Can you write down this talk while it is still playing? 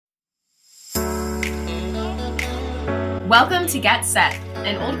Welcome to Get Set,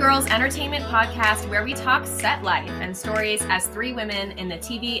 an old girls entertainment podcast where we talk set life and stories as three women in the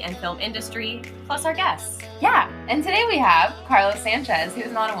TV and film industry, plus our guests. Yeah, and today we have Carlos Sanchez,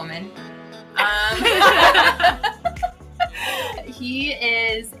 who's not a woman. He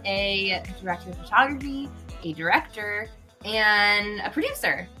is a director of photography, a director, and a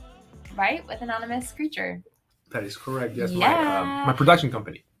producer, right? With Anonymous Creature. That is correct. Yes, Yeah. my production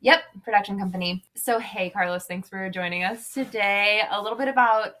company. Yep, production company. So, hey, Carlos, thanks for joining us today. A little bit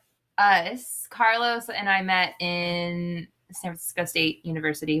about us. Carlos and I met in San Francisco State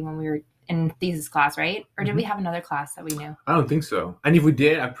University when we were in thesis class, right? Or did we have another class that we knew? I don't think so. And if we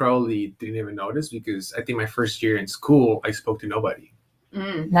did, I probably didn't even notice because I think my first year in school, I spoke to nobody.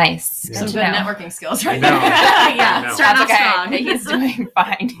 Nice. Yeah. Some Good good to know. networking skills, right? I know. Yeah, I know. start off That's okay. strong. He's doing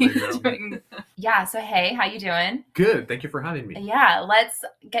fine. He's know. doing... Yeah, so hey, how you doing? Good. Thank you for having me. Yeah, let's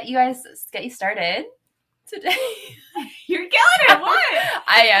get you started today. You're killing it. What?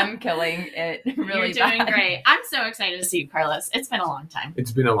 I am killing it really You're doing bad. great. I'm so excited to see you, Carlos. It's been a long time.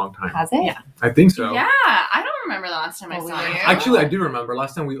 It's been a long time. Has it? Yeah. I think so. Yeah, I don't remember the last time I Well, saw we you. were- Actually, I do remember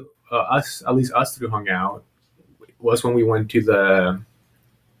last time we, at least us three hung out, was when we went to the,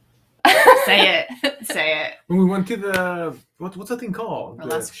 Say it. what's that thing called?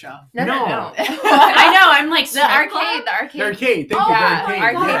 Burlesque show. No. I know. I'm like The arcade. The arcade. Thank Oh, you. yeah, The arcade.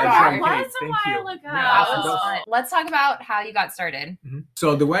 arcade Yeah, bar. the Was arcade. a Thank while you. ago. Yeah, That that was was- fun. Let's talk about how you got started.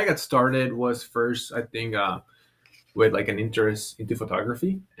 So the way I got started was first, I think, with like an interest into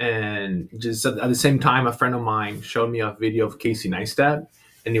photography, and just at the same time, a friend of mine showed me a video of Casey Neistat,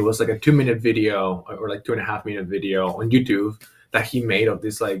 and it was like a 2-minute video or like 2.5-minute video on YouTube that he made of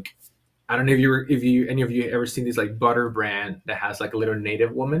this like, I don't know if any of you ever seen this like butter brand that has like a little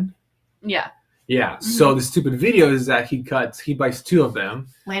native woman. Yeah. Yeah. So the stupid video is that he buys 2 of them.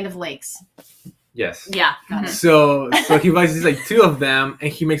 Land of Lakes. Yes. Yeah. Got it. So he buys these like 2 of them,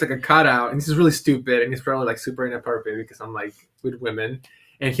 and he makes like a cutout, and this is really stupid, and it's probably like super inappropriate because I'm like with women,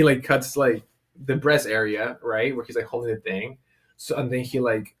 and he like cuts like the breast area, right, where he's like holding the thing. So and then he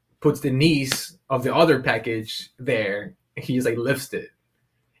like puts the knees of the other package there, and he just like lifts it,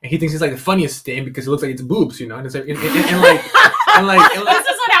 and he thinks it's like the funniest thing because it looks like it's boobs, you know, and it's like and like This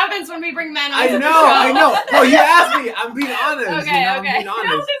is what happens when we bring men on I the know. show. Well, you asked me. I'm being honest. Okay, you know, okay. I'm being No,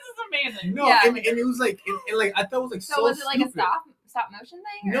 honest. this is amazing. No, Yeah. and it was like, and like I thought it was like So was it like a stupid. stop motion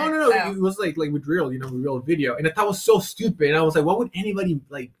thing? No. Oh. It was like with real video, and I thought it was so stupid. And I was like, why would anybody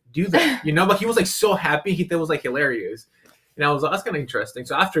like do that? You know? But he was like so happy. He thought it was like hilarious, and I was like, that's kind of interesting.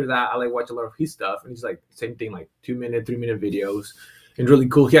 So after that, I like watch a lot of his stuff, and he's like same thing, like 2-minute, 3-minute videos, and really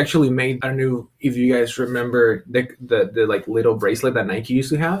cool. He actually made, I don't know if you guys remember the like little bracelet that Nike used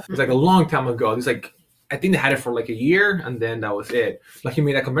to have. It's like a long time ago. It's like, I think they had it for like a year, and then that was it. Like he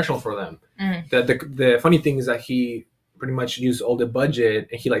made a commercial for them. The funny thing is that he pretty much used all the budget,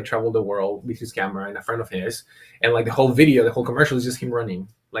 and he like traveled the world with his camera and a friend of his, and like the whole video, the whole commercial is just him running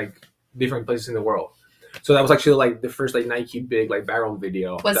like different places in the world. So that was actually like the first like Nike big like viral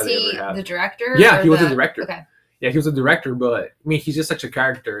video. Was that they he ever had. the director? Yeah, or he was the director. Okay. Yeah, he was a director, but I mean, he's just such a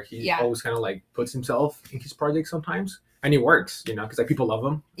character. He Yeah. always kind of like puts himself in his projects sometimes, and it works, you know, because like people love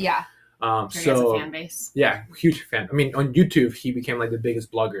him. Yeah. He has a fan base. Yeah, huge fan. I mean, on YouTube, he became like the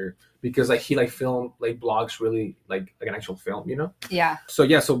biggest blogger because like he like filmed like blogs really like an actual film, you know. Yeah. So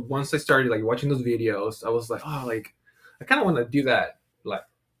yeah, so once I started like watching those videos, I was like, oh, like I kind of want to do that like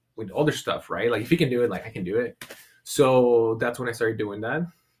with other stuff, right? Like if he can do it, like I can do it. So that's when I started doing that.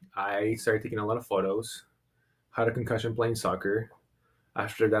 I started taking a lot of photos. Had a concussion playing soccer.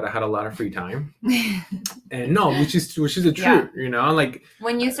 After that, I had a lot of free time, and no, which is the truth, Yeah. you know. Like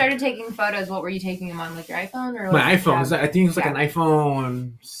When you started taking photos, what were you taking them on? Like your iPhone or my was it- iPhone, I think it was like Yeah. an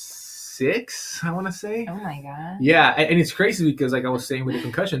iPhone 6, I want to say. Oh my god. Yeah, and it's crazy because like I was saying with the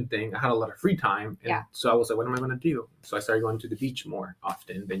concussion thing, I had a lot of free time, and Yeah. so I was like, what am I going to do? So I started going to the beach more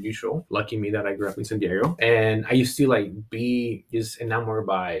often than usual. Lucky me that I grew up in San Diego, and I used to like be just enamored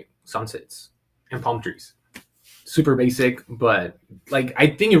by sunsets and palm trees. Super basic, but like I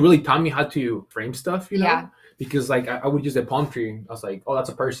think it really taught me how to frame stuff, you know? Yeah. Because like I would use a palm tree. I was like, oh, that's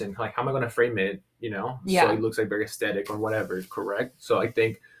a person. Like, how am I going to frame it? You know? Yeah. So it looks like very aesthetic or whatever. Correct. So I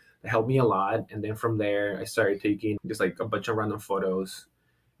think it helped me a lot. And then from there, I started taking just like a bunch of random photos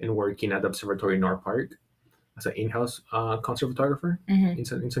and working at the observatory in North Park as an in-house concert photographer in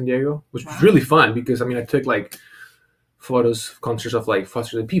San Diego, which was really fun because I mean, I took like photos, concerts of like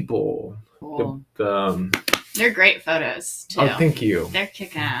Foster the People. Cool. The They're great photos too. oh, thank you. They're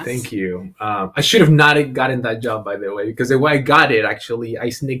kick-ass. Thank you. I should have not gotten that job, by the way, because the way I got it, actually, I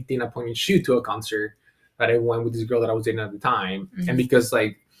sneaked in a point and shoot to a concert that I went with this girl that I was dating at the time. And because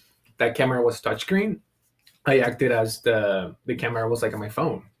like that camera was touchscreen, I acted as the camera was like on my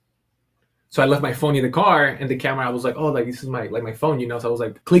phone. So I left my phone in the car, and the camera, I was like, oh, like this is my phone, you know. So I was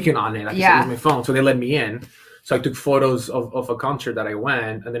like clicking on it, like it was my phone. So they let me in. So I took photos of a concert that I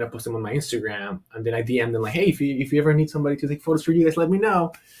went, and then I posted them on my Instagram, and then I DM'd them like, hey, if you ever need somebody to take photos for you guys, let me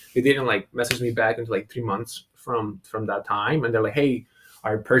know. They didn't like message me back until like 3 months from that time, and they're like, hey,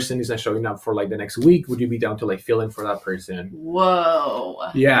 our person is not showing up for like the next week. Would you be down to like fill in for that person? Whoa.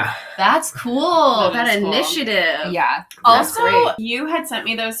 Yeah. That's cool. That cool. initiative. Yeah. Also, you had sent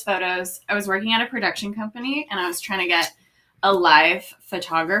me those photos. I was working at a production company and I was trying to get a live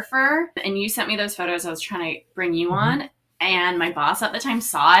photographer. And you sent me those photos. I was trying to bring you on. And my boss at the time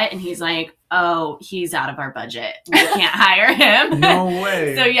saw it and he's like, oh, he's out of our budget. We can't hire him. No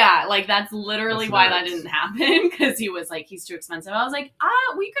way. So yeah, like that's literally That's why nuts. that didn't happen, because he was like, he's too expensive. I was like,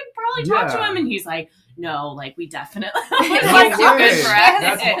 we could probably talk to him. And he's like, no, like we definitely No like too way. good for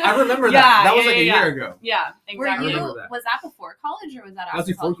us. I remember that. That was like a year ago. Yeah, exactly. Was that before college or was that after That was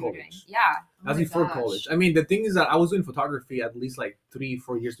before college? Yeah. That was before college. I mean, the thing is that I was doing photography at least like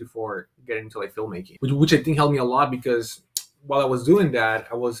 3-4 years before getting into like filmmaking, which I think helped me a lot, because while I was doing that,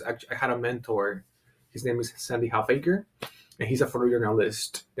 I had a mentor. His name is Sandy Halfaker, and he's a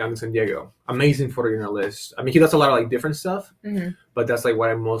photojournalist down in San Diego. Amazing photojournalist. I mean, he does a lot of like different stuff, but that's like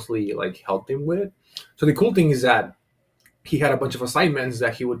what I mostly like helped him with. So the cool thing is that he had a bunch of assignments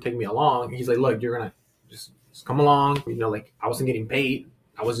that he would take me along. He's like, look, you're gonna just come along. You know, like I wasn't getting paid.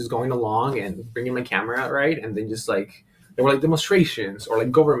 I was just going along and bringing my camera, right? And then just like there were like demonstrations or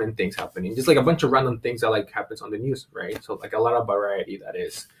like government things happening, just like a bunch of random things that like happens on the news, right? So like a lot of variety that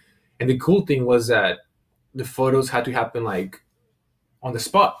is. And the cool thing was that the photos had to happen like on the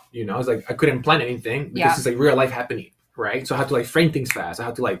spot, you know. It's like I couldn't plan anything because it's like real life happening, right? So I had to like frame things fast. I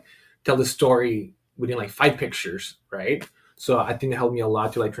had to like tell the story within like 5 pictures, right? So I think it helped me a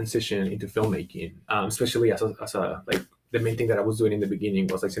lot to like transition into filmmaking, especially as a like the main thing that I was doing in the beginning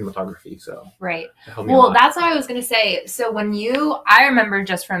was like cinematography. So well, that's what I was gonna say. So I remember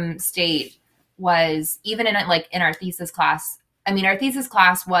just from state was even in our thesis class. I mean, our thesis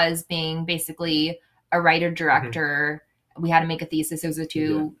class was being basically a writer director. We had to make a thesis. It was a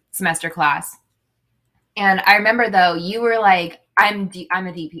 2-semester class. And I remember though, you were like, I'm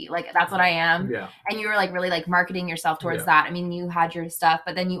a DP. Like that's what I am. Yeah. And you were like really like marketing yourself towards that. I mean, you had your stuff,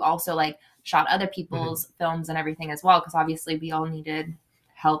 but then you also like shot other people's films and everything as well. Cause obviously we all needed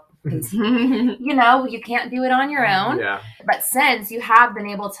help. You know, you can't do it on your own. Yeah. But since you have been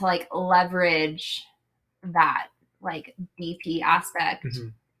able to like leverage that like DP aspect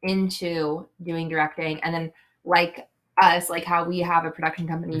into doing directing, and then like us, like how we have a production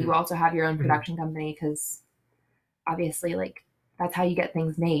company, you also have your own production company, because obviously like that's how you get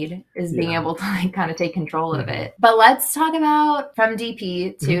things made, is being able to like kind of take control of it. But let's talk about from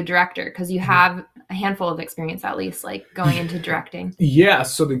DP to director, because you have a handful of experience at least like going into directing. Yeah.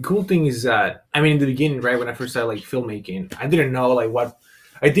 So the cool thing is that, I mean, in the beginning, right, when I first started like filmmaking, I didn't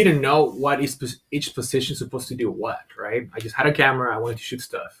know what each position supposed to do what, right? I just had a camera. I wanted to shoot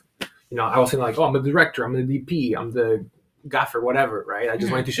stuff. You know, I wasn't like, oh, I'm the director, I'm the DP, I'm the gaffer, whatever, right? I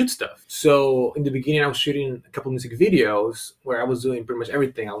just wanted to shoot stuff. So in the beginning, I was shooting a couple music videos where I was doing pretty much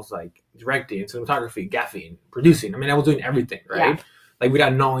everything. I was like directing, cinematography, gaffing, producing. I mean, I was doing everything, right? Yeah. Like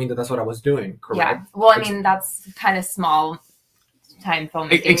without knowing that that's what I was doing, correct? Yeah. Well, I mean, that's kind of small time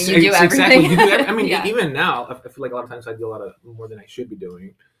filmmaking. You do everything. Exactly. You do I mean, even now, I feel like a lot of times I do a lot of more than I should be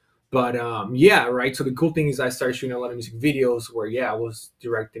doing. But yeah, right. So the cool thing is I started shooting a lot of music videos where I was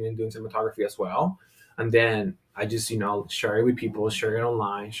directing and doing cinematography as well. And then I just, share it with people, share it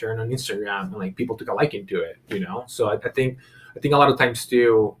online, share it on Instagram, and like people took a liking to it, So I think a lot of times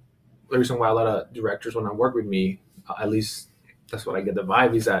too, the reason why a lot of directors want to work with me, at least that's what I get the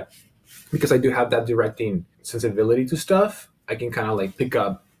vibe, is that because I do have that directing sensibility to stuff, I can kind of like pick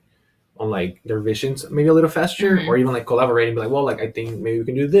up on like their visions maybe a little faster, or even like collaborate and be like, well, like I think maybe we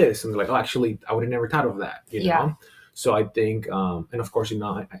can do this, and they're like, oh, actually I would have never thought of that, you know. So I think and of course, it's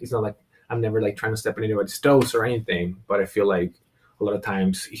not like I'm never like trying to step on anybody's toes or anything, but I feel like a lot of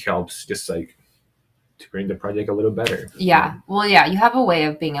times it helps just like to bring the project a little better. Well, you have a way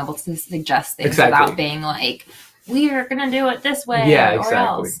of being able to suggest things without being like, we are gonna do it this way or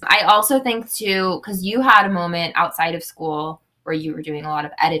else. I also think too, because you had a moment outside of school where you were doing a lot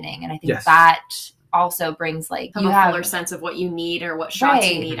of editing, and I think that also brings like you have a fuller sense of what you need or what shots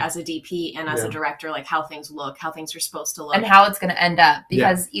you need as a DP and as a director, like how things look, how things are supposed to look, and how it's going to end up.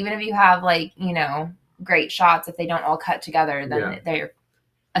 Because even if you have like great shots, if they don't all cut together, then they're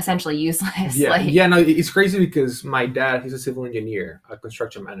essentially useless. No, it's crazy because my dad, he's a civil engineer, a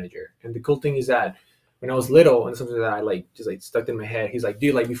construction manager, and the cool thing is that when I was little, and something that I like just like stuck in my head. He's like,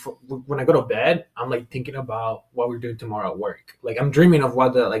 dude, like before when I go to bed, I'm like thinking about what we're doing tomorrow at work. Like I'm dreaming of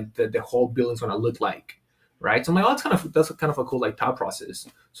what the whole building's gonna look like, right? So I'm like, oh, that's kind of a cool like thought process.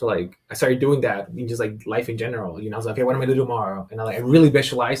 So like I started doing that in just like life in general. I was like, okay, what am I gonna do tomorrow? And I really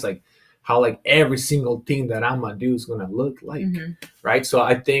visualized like how like every single thing that I'm gonna do is gonna look like, right? So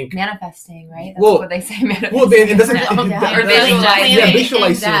I think manifesting, right? That's what they say. Manifesting. Well, then it doesn't. Or visualizing. Yeah,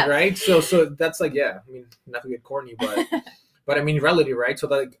 visualizing, right? So that's like, yeah. I mean, not to get corny, but I mean, reality, right? So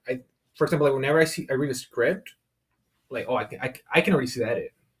like, for example, like whenever I read a script, like, oh, I can already see the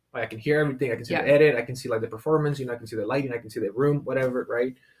edit. Like I can hear everything. I can see the edit. I can see like the performance. I can see the lighting. I can see the room, whatever,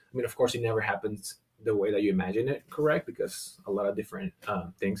 right? I mean, of course, it never happens the way that you imagine it, correct? Because a lot of different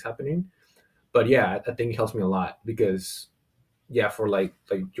things happening. But yeah, I think it helps me a lot because, yeah, for like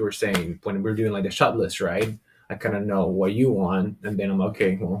you were saying, when we're doing like the shot list, right? I kind of know what you want, and then I'm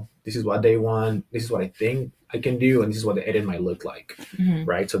okay. Well, this is what they want. This is what I think I can do, and this is what the edit might look like,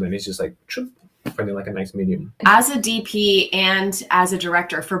 right? So then it's just like finding like a nice medium. As a DP and as a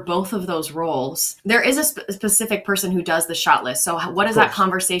director for both of those roles, there is a specific person who does the shot list. So what does that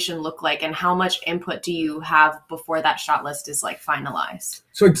conversation look like, and how much input do you have before that shot list is like finalized?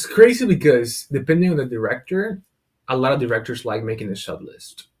 So it's crazy because depending on the director, a lot of directors like making the shot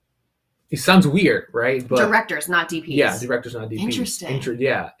list. It sounds weird, right? But directors, not DPs. Yeah, directors, not DPs. Interesting.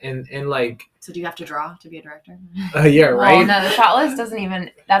 Yeah, and like. So do you have to draw to be a director? Yeah, right. Well, no, the shot list doesn't even.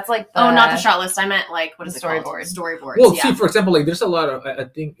 That's like not the shot list. I meant like what is it called? Storyboards. Well, see, for example, like there's a lot of I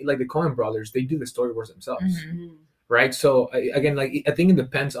think like the Coen brothers, they do the storyboards themselves, right? So again, like I think it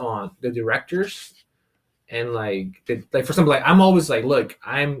depends on the directors. And like for example, like I'm always like, look,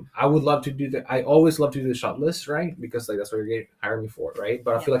 I would love to do that. I always love to do the shot list, right? Because like that's what you're hiring me for, right?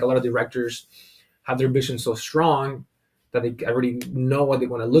 But I feel like a lot of directors have their vision so strong that they already know what they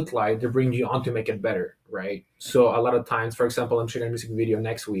want to look like. They bring you on to make it better, right? So a lot of times, for example, I'm shooting a music video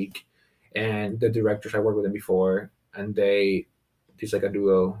next week, and the directors I worked with them before, and it's like a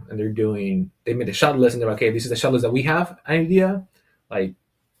duo, and they made a shot list, and they're like, okay, this is the shot list that we have an idea, like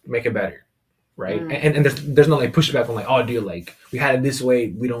make it better. Right. And there's no like pushback on like, oh dude, like we had it this way,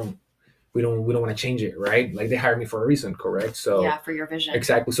 we don't want to change it, right? Like they hired me for a reason, correct? So yeah, for your vision.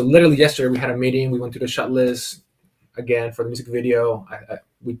 Exactly. So literally yesterday we had a meeting, we went through the shot list again for the music video.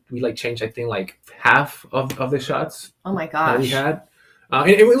 We like changed I think like half of the shots. Oh my gosh. That we had.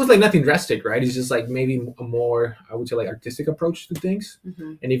 It was like nothing drastic, right? It's just like maybe a more, I would say, like artistic approach to things.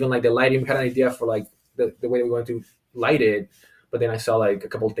 And even like the lighting, we had an idea for like the way we were going to light it, but then I saw like a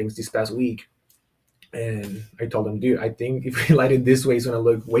couple of things this past week. And I told them, dude, I think if we light it this way, it's gonna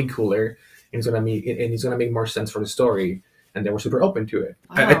look way cooler, and it's gonna make more sense for the story. And they were super open to it.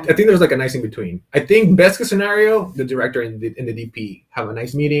 Wow. I think there's like a nice in between. I think best case scenario, the director and the DP have a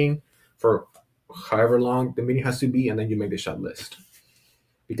nice meeting for however long the meeting has to be, and then you make the shot list.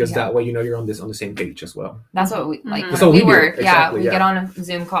 Because that way, you're on the same page as well. That's what we like. That's what we work. Exactly, we get on a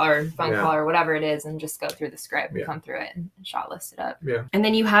Zoom call or phone call or whatever it is, and just go through the script, come through it, and shot list it up. Yeah. And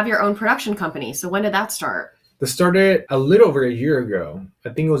then you have your own production company. So when did that start? That started a little over a year ago. I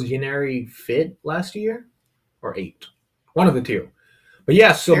think it was January 5th last year, or 8th, one of the two. But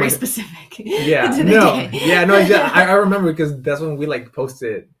yeah, so very specific. Yeah, no, exactly. I remember because that's when we like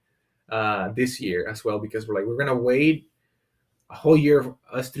posted this year as well, because we're gonna wait a whole year of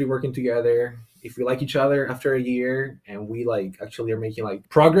us three working together. If we like each other after a year and we like actually are making like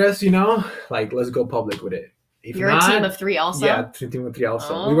progress, like let's go public with it. If You're not, a team of three also? Yeah, team of three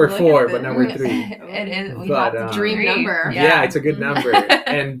also. We were 4, but now we're 3. It is. We but, got the dream number. Yeah, it's a good number.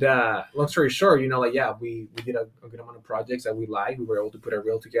 And long story short, we did a good amount of projects that we liked. We were able to put our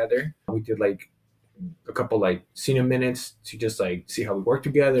reel together. We did like a couple like senior minutes to just like see how we work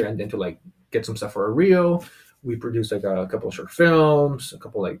together, and then to like get some stuff for a reel. We produced like a couple of short films, a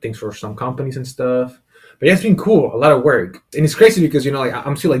couple like things for some companies and stuff. But yeah, it's been cool, a lot of work. And it's crazy because, like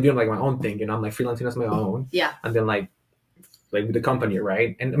I'm still like doing like my own thing, I'm like freelancing as my own. Yeah. And then like with the company,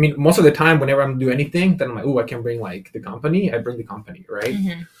 right? And I mean, most of the time, whenever I'm doing anything, then I'm like, oh, I can bring like the company. I bring the company, right?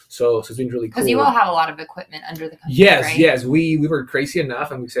 So it's been really cool. Because you all have a lot of equipment under the company, Yes, right? yes. We were crazy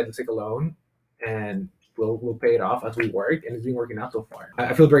enough, and we said, let's take a loan, and we'll pay it off as we work, and it's been working out so far.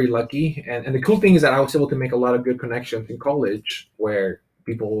 I feel very lucky, and the cool thing is that I was able to make a lot of good connections in college, where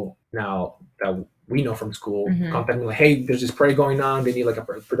people now that we know from school contact me like, hey, there's this project going on, they need like a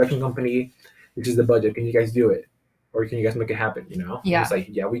production company, this is the budget, can you guys do it, or can you guys make it happen? Yeah. And it's like,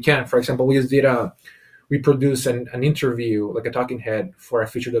 yeah, we can. For example, we produced an interview, like a talking head for a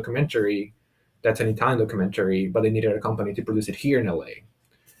feature documentary that's an Italian documentary, but they needed a company to produce it here in LA.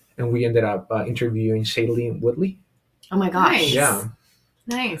 And we ended up interviewing Shailene Woodley. Oh my gosh. Yeah.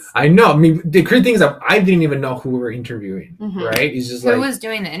 Nice. I know. I mean, the crazy thing is that I didn't even know who we were interviewing, Mhm. right? It's just Who like, was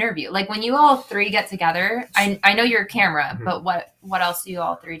doing the interview? Like when you all three get together, I know you're a camera, Mhm. but what else do you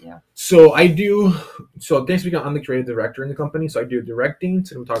all three do? so thanks because I'm the creative director in the company. So I do directing,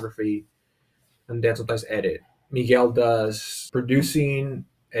 cinematography, and then sometimes edit. Miguel does producing,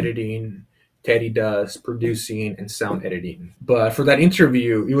 editing. Teddy does producing and sound editing. But for that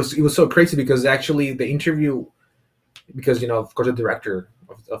interview, it was so crazy because actually the interview, because of course the director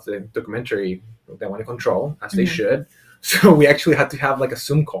of the documentary, they want to control as they Mhm. should. So we actually had to have like a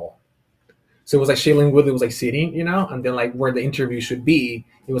Zoom call. So it was like Shailene Woodley was like sitting, and then like where the interview should be,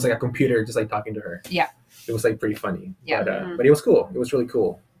 it was like a computer just like talking to her. Yeah. It was like pretty funny. Yeah. But it was cool. It was really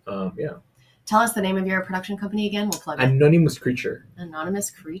cool. Yeah. Tell us the name of your production company again. We'll plug it. Anonymous Creature. Anonymous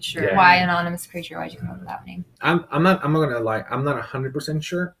Creature. Yeah. Why Anonymous Creature? Why'd you come up with that name? I'm not gonna lie. I'm not 100%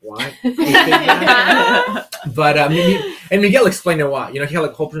 sure why. But and Miguel explained it why. He had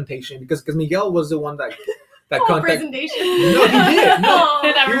like a whole presentation because Miguel was the one that Whole contacted. presentation. No, he did. No,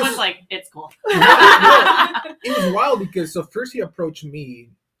 And everyone's was- like, it's cool. it was wild because so first he approached me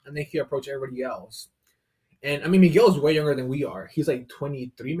and then he approached everybody else. And I mean, Miguel is way younger than we are. He's like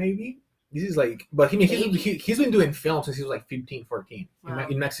 23 maybe. This is like, but he's been doing film since he was like 15, 14 Wow.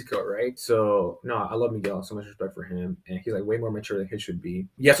 in Mexico, right? So no, I love Miguel. So much respect for him, and he's like way more mature than he should be.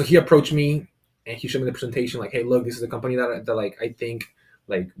 Yeah, so he approached me and he showed me the presentation, like, hey, look, this is a company that like I think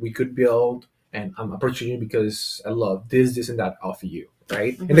like we could build, and I'm approaching you because I love this, and that off of you,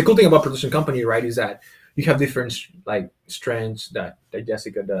 right? Mhm. And the cool thing about production company, right, is that you have different like strengths that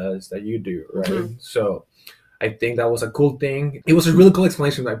Jessica does that you do, right? Mhm. So I think that was a cool thing. It was a really cool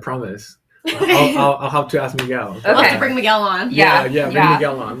explanation, I promise. I'll have to ask Miguel. We'll have Okay. to bring Miguel on. Yeah, bring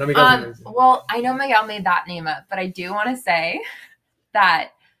Miguel on. No, Miguel's amazing. Well, I know Miguel made that name up, but I do want to say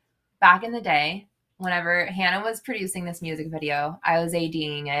that back in the day, whenever Hannah was producing this music video, I was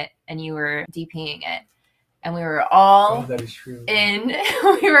ADing it and you were DPing it. And we were all That is true.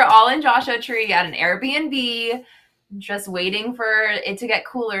 we were all in Joshua Tree at an Airbnb, just waiting for it to get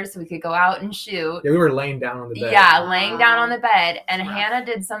cooler so we could go out and shoot. Yeah, we were laying down on the bed. Yeah, laying down on the bed, and Wow. Hannah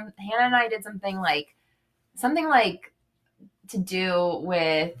and I did something like to do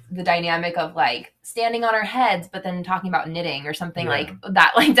with the dynamic of like standing on our heads, but then talking about knitting or something Yeah. like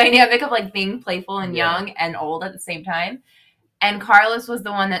that, like dynamic of like being playful and Yeah. young and old at the same time. And Carlos was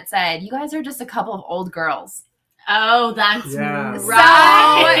the one that said, "You guys are just a couple of old girls." Oh, that's Yeah.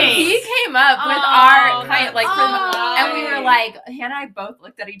 right. So he came up with Oh, our kind of like, that's and we were right. like, Hannah and I both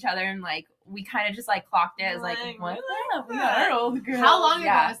looked at each other and like, we kind of just like clocked it as like, Like, what? what We are old girls. How long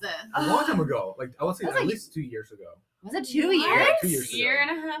Yeah. ago was this? A long time ago. Like I would say That's at like- least 2 years ago. Was it 2 What? years? Yeah, 2 years ago. Year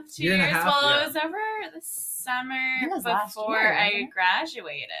and a half, 2 Year and a years. half, Well, yeah. it was over the summer It was last before year, I wasn't it?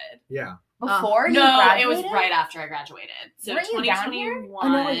 graduated. Yeah. Before you No, graduated? it was right after I graduated. So Weren't you down here? 2021. Oh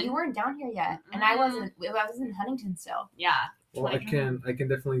no, wait, you weren't down here yet, and I Mm. wasn't. I was in Huntington still. Yeah. Well, I can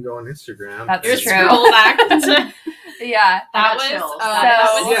definitely go on Instagram. That's It was true. scroll back to Yeah. I that got was chills. that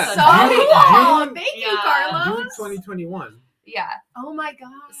So- was Yeah. such So June- cool. June- Thank you, Yeah. June Carlos. 2021. Yeah. Oh my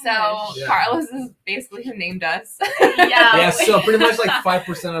gosh. So Yeah. Carlos is basically who named us. yeah. Yeah, so pretty much like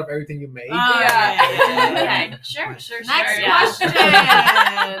 5% of everything you made. Oh, Yeah. yeah. Okay. Sure. Next yeah. question.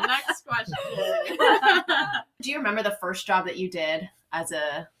 Next question. Do you remember the first job that you did as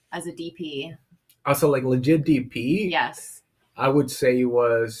a DP? Also, like legit DP. Yes. I would say it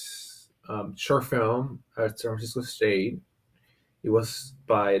was short film at San Francisco State. It was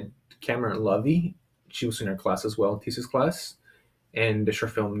by Cameron Lovey. She was in our class as well, thesis class. And the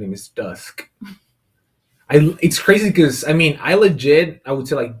short film name is Dusk. It's crazy because, I mean, I would say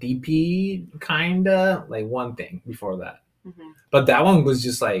like DP kinda, like one thing before that. Mhm. But that one was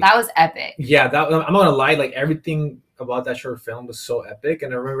just like, That was epic. yeah, I'm not gonna lie, like everything about that short film was so epic.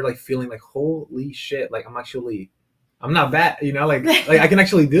 And I remember like feeling like, holy shit, like I'm not bad, like I can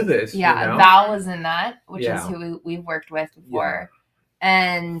actually do this. Yeah, Val was in that, which Yeah. is who we've worked with before.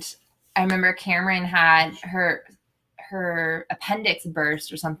 And I remember Cameron had her appendix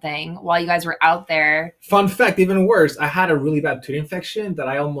burst or something while you guys were out there. Fun fact, even worse, I had a really bad tooth infection that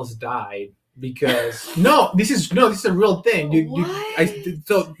I almost died because this is a real thing.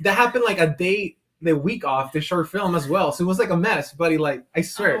 So that happened like the week off the short film as well. So it was like a mess, buddy. Like I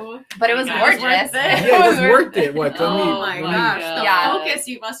swear. Oh, But it was my gorgeous. God, it was worth it. Yeah, it was worth it. What? Tell me. Oh my tell me. gosh. The Yeah. focus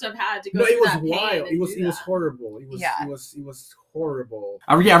you must have had to go No, through it was that pain wild. and It was do that. horrible. It Yeah. was horrible.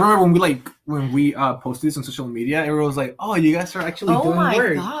 I remember when we posted this on social media, everyone was like, "Oh, you guys are actually Oh doing my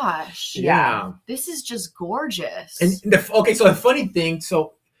work." gosh. Yeah. This is just gorgeous. And so the funny thing, fun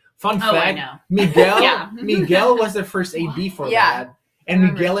Oh, I fact, know. Miguel Yeah. Miguel was the first AD for Yeah. that, and I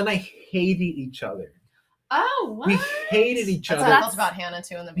remember. Miguel and I hated each other. Oh, what? We hated each That's other. how I felt about Hannah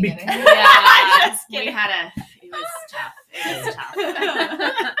too in the beginning. Yeah, we had it was tough. It was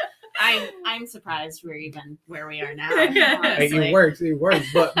tough. I'm surprised we're even where we are now. Hey, it works.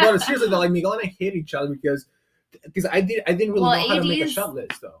 But seriously though, like Miguel and I hate each other because I didn't really know how to make a shot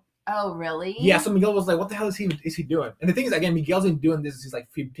list though. Oh, really? Yeah, so Miguel was like, "What the hell is he doing?" And the thing is, again, Miguel's been doing this since he's like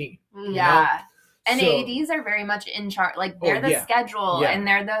 15. Yeah. And So- ADs are very much in charge. Like they're the yeah. schedule, Yeah. and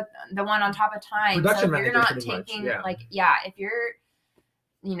they're the one on top of time. Production so if you're manager, not pretty much, taking yeah. like if you're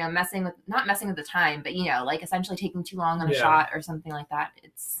not messing with the time, but like essentially taking too long on a Yeah. shot or something like that,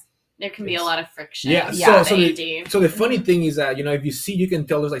 There can be a lot of friction. Yeah. Yeah. So AD. the funny thing is that if you see, you can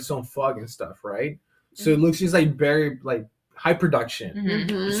tell there's like some fog and stuff, right? So it looks just like very like high production.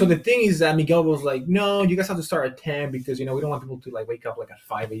 Mhm. So the thing is that Miguel was like, "No, you guys have to start at 10 because we don't want people to like wake up like at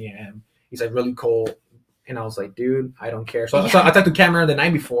 5 a.m. He's like really cold." And I was like, "Dude, I don't care." So I talked to Cameron the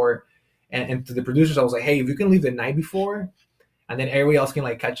night before, and to the producers, I was like, "Hey, if you can leave the night before, and then everybody else can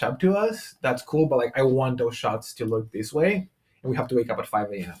like catch up to us, that's cool. But like, I want those shots to look this way, and we have to wake up at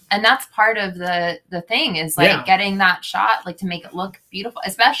 5 a.m." And that's part of the thing is like Yeah. getting that shot like to make it look beautiful,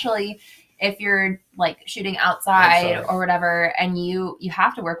 especially if you're like shooting outside or whatever, and you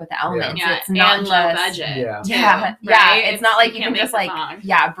have to work with the elements. Yeah, It's not and just low budget. Yeah. too, Yeah. right? It's not like you can can't just make like the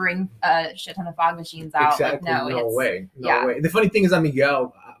fog. bring a shit ton of fog machines out. Exactly. Like, No it's way. yeah. The funny thing is that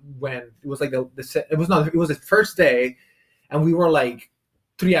Miguel, when it was like it was the first day, and we were like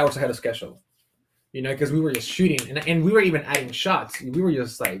 3 hours ahead of schedule. Because we were just shooting, and we were even adding shots. We were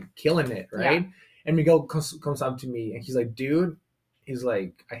just like killing it, right? And Miguel comes up to me, and he's like, "Dude," he's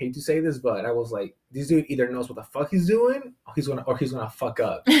like, "I hate to say this, but," I was like, "This dude either knows what the fuck he's doing, or he's gonna fuck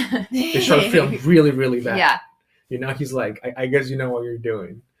up. The short film really, really bad." Yeah. He's like, I guess you know what you're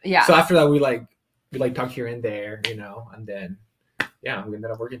doing." Yeah. So after that, we talk here and there, and then we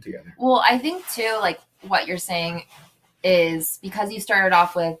ended up working together. Well, I think too, like what you're saying is because you started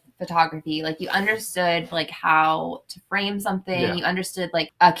off with photography, like you understood like how to frame something. Yeah. You understood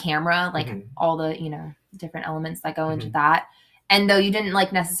like a camera, like Mhm. all the, different elements that go into that. And though you didn't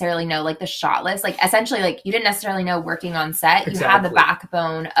like necessarily know like the shot list, like essentially like you didn't necessarily know working on set, you had the Exactly.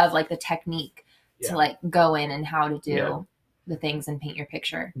 backbone of like the technique Yeah. to like go in and how to do Yeah. the things and paint your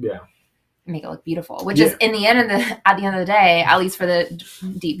picture. Yeah. Make it look beautiful, which is at the end of the day, at least for the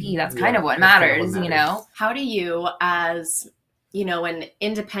DP, that's kind of what matters, How do you, as an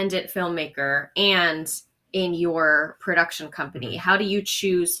independent filmmaker and in your production company, how do you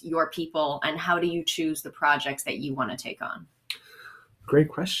choose your people and how do you choose the projects that you want to take on? Great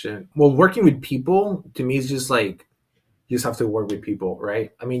question. Well, working with people to me is just like you just have to work with people,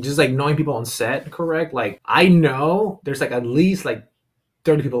 right? I mean, just like knowing people on set, correct? Like I know there's like at least like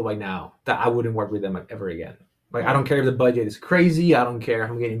 30 people right now that I wouldn't work with them like, ever again. Like I don't care if the budget is crazy. I don't care if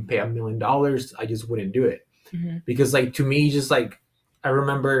I'm getting paid $1 million. I just wouldn't do it because like to me, just like I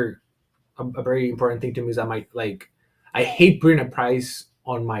remember a very important thing to me is I hate putting a price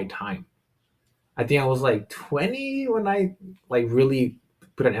on my time. I think I was like 20 when I like really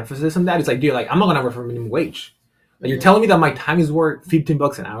put an emphasis on that. It's like, dude, like I'm not gonna work for minimum wage. Like you're telling me that my time is worth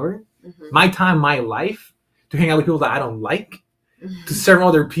 $15 an hour. My time, my life, to hang out with people that I don't like, to serve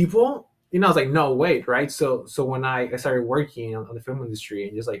other people. I was like, no, wait, right? So when I started working on the film industry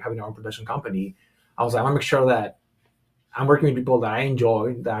and just like having our own production company, I was like, I want to make sure that I'm working with people that I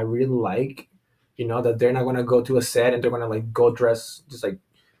enjoy, that I really like, that they're not going to go to a set and they're going to like go dress just like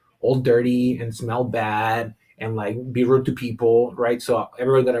all dirty and smell bad and like be rude to people, right? So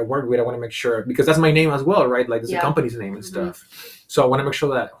everybody that I work with, I want to make sure, because that's my name as well, right? Like it's a company's name and stuff. So I want to make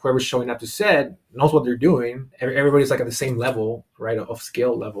sure that whoever's showing up to set knows what they're doing. Everybody's like at the same level, right? Of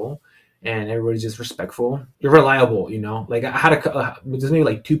skill level. And everybody's just respectful. You're reliable, Like I had there's maybe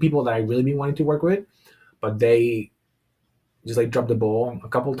like 2 people that I really been wanting to work with, but they just like dropped the ball a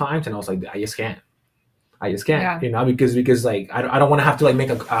couple times, and I was like, I just can't, because like I don't want to have to like make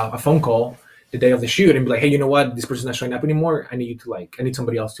a phone call the day of the shoot and be like, hey, you know what, this person's not showing up anymore. I need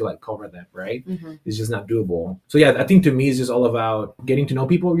somebody else to like cover them, right? It's just not doable. So yeah, I think to me it's just all about getting to know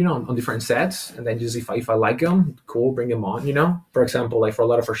people, on different sets, and then just if I like them, cool, bring them on. For example, like for a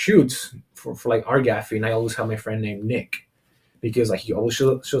lot of our shoots, for like our gaffing, I always have my friend named Nick, because like he always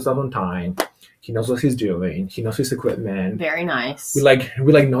shows up on time. He knows what he's doing. He knows his equipment. Very nice.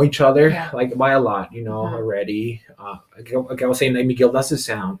 We know each other like by a lot, already. Like I was saying, like Miguel does the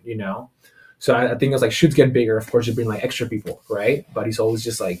sound, So I think it's like shoots get bigger. Of course, you bring like extra people, right? But he's always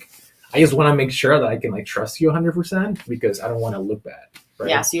just like, I just want to make sure that I can like trust you 100% because I don't want to look bad. Right?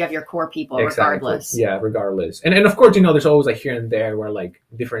 Yeah, so you have your core people regardless. Yeah, regardless. And of course, there's always like here and there where like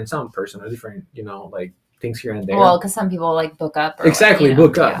different sound person or different, like things here and there. Well, because some people like book up. Or exactly,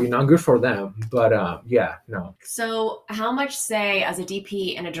 book up. Yeah. You know, good for them. But no. So how much say as a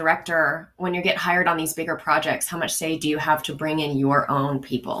DP and a director, when you get hired on these bigger projects, how much say do you have to bring in your own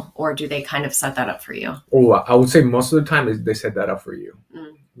people, or do they kind of set that up for you? Oh, I would say most of the time they set that up for you.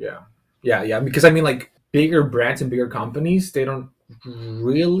 Yeah. Because I mean, like bigger brands and bigger companies, they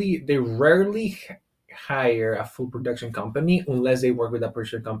rarely hire a full production company unless they work with a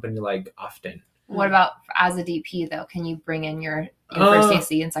production company like often. What about as a DP though? Can you bring in your first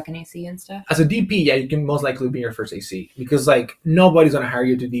AC and second AC and stuff? As a DP, yeah, you can most likely be your first AC because like nobody's gonna hire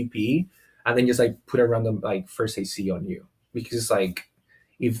you to DP and then just like put a random like first AC on you, because like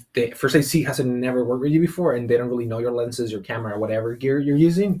if the first AC hasn't never worked with you before and they don't really know your lenses, your camera, whatever gear you're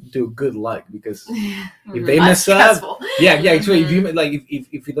using, do good luck, because if they mess up, actually, if you like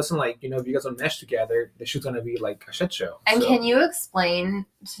if it doesn't, like, you know, if you guys don't mesh together, the shoot's gonna be like a shit show. And can you explain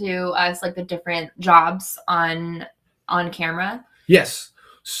to us like the different jobs on camera? Yes.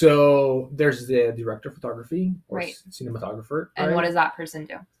 So there's the director of photography or cinematographer. And what does that person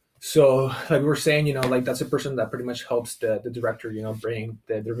do? So like we were saying, you know, like that's a person that pretty much helps the director, you know, bring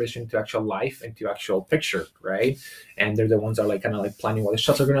their vision to actual life and to actual picture, right? And they're the ones that are like kind of like planning what the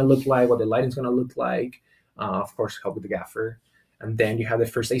shots are going to look like, what the lighting's going to look like. Of course, help with the gaffer. And then you have the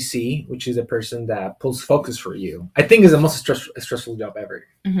first AC, which is a person that pulls focus for you. I think is the most stressful job ever.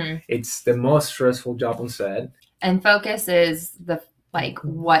 Mm-hmm. It's the most stressful job on set. And focus is the like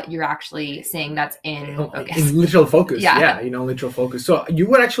what you're actually seeing that's in focus. In literal focus. Yeah, you know, literal focus. So you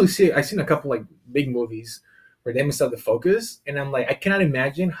would actually see, I've seen a couple like big movies where they messed up the focus, and I'm like, I cannot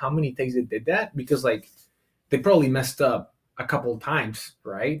imagine how many takes they did that, because like they probably messed up a couple of times,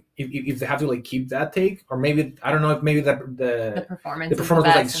 right? If they have to like keep that take, or maybe I don't know if maybe the performance was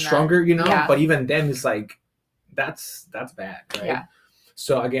like stronger, you know. Yeah. But even then, it's like that's bad, right? Yeah.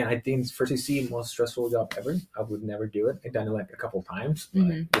 So again, I think first AC, most stressful job ever. I would never do it. I've done it like a couple of times,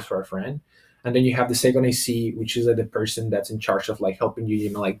 but just for a friend. And then you have the second AC, which is like the person that's in charge of like helping you, you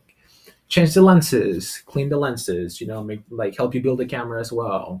know, like change the lenses, clean the lenses, you know, make like help you build the camera as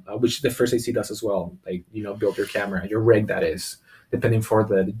well, which the first AC does as well. Like, you know, build your camera, your rig, that is, depending for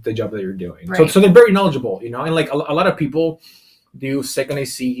the job that you're doing. Right. So they're very knowledgeable, you know, and like a lot of people do second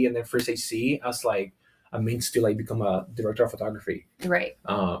AC and then first AC as like a means to like become a director of photography, right?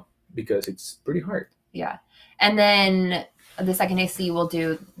 Because it's pretty hard. Yeah, and then the second AC will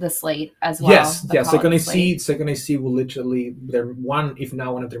do the slate as well. Yes, yeah. Second AC will literally if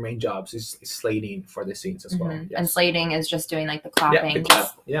not one of their main jobs is slating for the scenes as well. Yes. And slating is just doing like the clapping.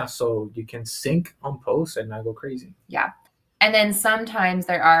 Yeah, so you can sync on post and not go crazy. Yeah. And then sometimes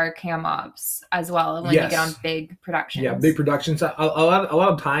there are cam ops as well when you get on big productions. Yeah, big productions. A lot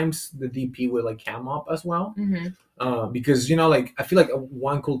of times the DP will like cam op as well, because, you know, like I feel like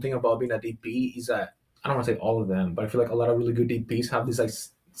one cool thing about being a DP is that, I don't want to say all of them, but I feel like a lot of really good DPs have this like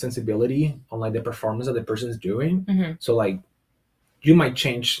sensibility on like the performance that the person's doing. Mm-hmm. So like you might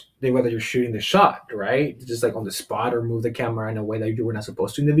change the way that you're shooting the shot, right? Just like on the spot, or move the camera in a way that you were not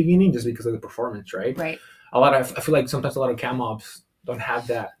supposed to in the beginning, just because of the performance, right? Right. I feel like sometimes a lot of cam ops don't have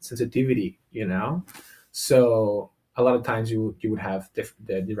that sensitivity, you know? So a lot of times you would have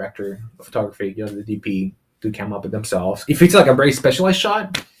the director of photography, you know, the DP, do cam op it themselves. If it's like a very specialized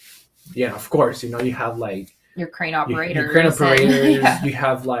shot, yeah, of course, you know, you have like your crane operators. Your crane operators, you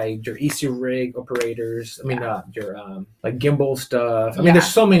have like your easy rig operators. I mean, your like gimbal stuff. I mean, there's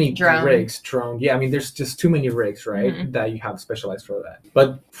so many rigs, drone. Yeah, I mean, there's just too many rigs, right? That you have specialized for that.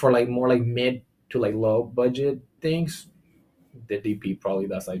 But for like more like mid to like low budget things, the DP probably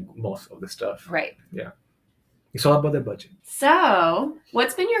does like most of the stuff. Right. Yeah. It's all about the budget. So,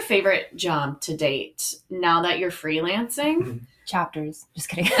 what's been your favorite job to date now that you're freelancing? Mm-hmm. Chapters. Just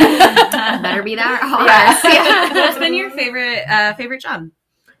kidding. Better be that hard. Yes. What's been your favorite job?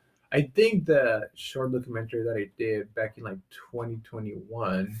 I think the short documentary that I did back in like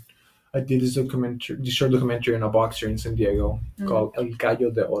 2021, I did this short documentary on a boxer in San Diego called El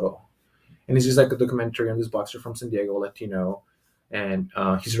Gallo de Oro. And it's just like a documentary on this boxer from San Diego, Latino. And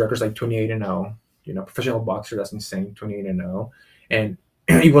his record's like 28-0. You know, professional boxer, that's insane, 28-0. And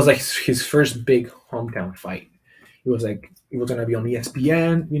it was like his first big hometown fight. It was gonna be on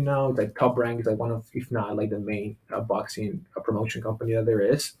ESPN, you know, like Top Rank is like one of, if not like the main boxing promotion company that there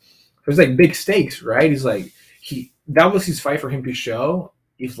is. So it's like big stakes, right? It's like that was his fight for him to show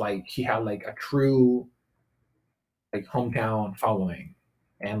if like he had like a true like hometown following,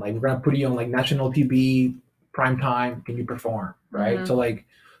 and like we're gonna put you on like national TV, prime time, can you perform, right? Mm-hmm.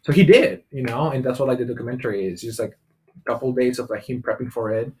 So he did, you know, and that's what like the documentary is. Just like a couple of days of like him prepping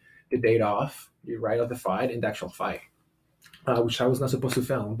for it, the date off, you right off the fight, and the actual fight, which I was not supposed to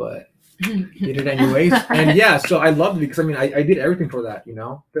film, but did it anyways. And yeah, so I loved it because I mean I did everything for that, you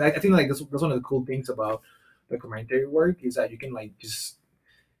know. But I think like that's one of the cool things about documentary work is that you can like just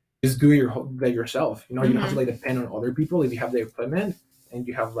do like yourself. You know, you don't have to like depend on other people. If you have the equipment and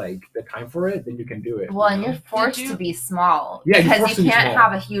you have like the time for it, then you can do it. Well, and you're forced to be small. Yeah, because you can't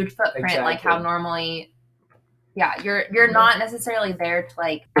have a huge footprint exactly. like how normally. Yeah, you're not necessarily there to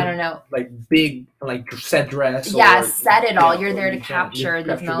like, I don't know, like big like set dress. Yeah, set it all. You're there to capture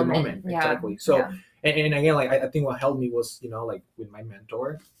the moment. Yeah. Exactly. So and again, like I think what helped me was, you know, like with my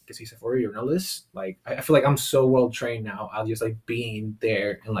mentor, because he's a four-year journalist. Like I feel like I'm so well trained now. I'll just like being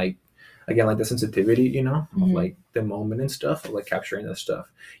there and like again like the sensitivity, you know, of like the moment and stuff, of like capturing that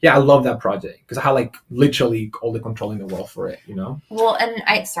stuff. Yeah, I love that project because I had like literally all the control in the world for it, you know. Well, and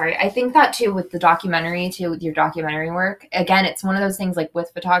I think that too with the documentary too, with your documentary work. Again, it's one of those things like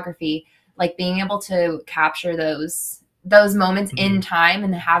with photography, like being able to capture those moments in time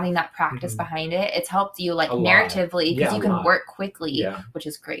and having that practice behind it. It's helped you like narratively because you can work quickly, which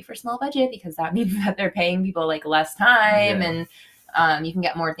is great for small budget because that means that they're paying people like less time and you can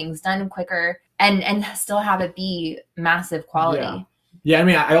get more things done quicker and still have it be massive quality. Yeah, I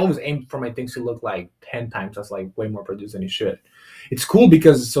mean, I always aim for my things to look like 10 times as like way more produced than it should. It's cool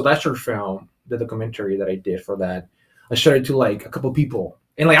because so that short film, the documentary that I did for that, I showed it to like a couple people.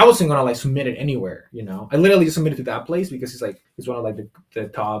 And like I wasn't gonna like submit it anywhere, you know. I literally just submitted to that place because it's one of like the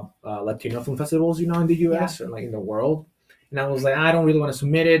top Latino film festivals, you know, in the US and like in the world. And I was like, I don't really want to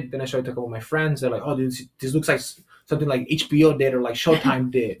submit it. Then I showed it to a couple of my friends. They're like, oh, dude, this looks like something like HBO did or like Showtime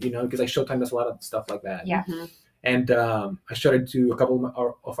did, you know, because like Showtime does a lot of stuff like that. Yeah. And I showed it to a couple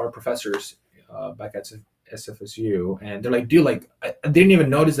of our professors back at SFSU, and they're like, dude, like I didn't even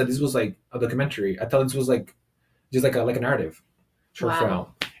notice that this was like a documentary. I thought this was like just like a narrative short film,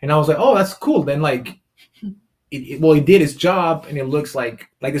 and I was like, oh, that's cool. Then like, it did its job, and it looks like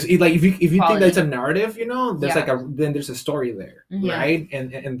this. Like if you think that it's a narrative, you know, there's then there's a story there, right?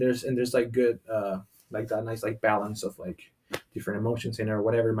 And there's like good like that nice like balance of like different emotions in it or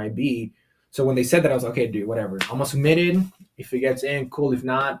whatever it might be. So when they said that, I was like, okay, dude, whatever. I'm gonna submit it. If it gets in, cool. If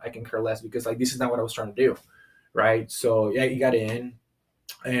not, I can care less because like this is not what I was trying to do, right? So yeah, you got in,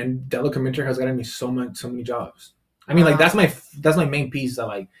 and that documentary has gotten me so many jobs. I mean, like that's my main piece. That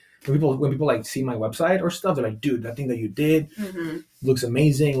like when people like see my website or stuff, they're like, dude, that thing that you did looks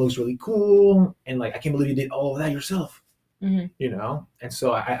amazing, looks really cool, and like I can't believe you did all of that yourself, you know. And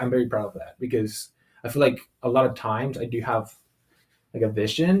so I'm very proud of that because I feel like a lot of times I do have like a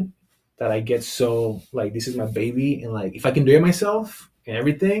vision that I get so like this is my baby, and like if I can do it myself and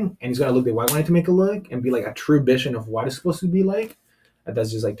everything, and it's gonna look the way I want it to make it look and be like a true vision of what it's supposed to be like,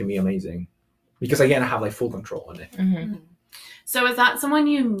 that's just like to me amazing. Because again, I have like full control on it. So is that someone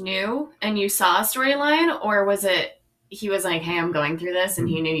you knew and you saw a storyline, or was it he was like, hey, I'm going through this, and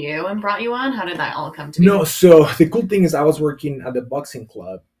he knew you and brought you on? How did that all come to be? No, so the cool thing is I was working at the boxing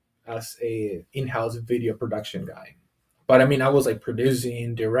club as a in-house video production guy. But I mean, I was like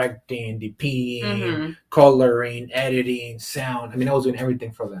producing, directing, DPing, coloring, editing, sound. I mean, I was doing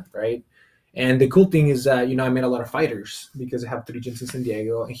everything for them, right? And the cool thing is that, you know, I met a lot of fighters because I have 3 gyms in San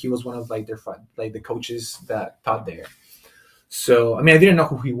Diego, and he was one of like the coaches that taught there. So, I mean, I didn't know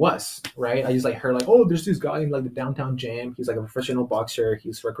who he was, right? I just like heard like, oh, there's this guy in like the downtown gym. He's like a professional boxer.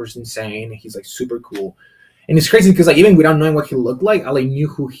 His record's insane. He's like super cool. And it's crazy because like even without knowing what he looked like, I like knew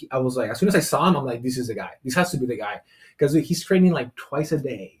who I was like, as soon as I saw him, I'm like, this is the guy. This has to be the guy. Because he's training like twice a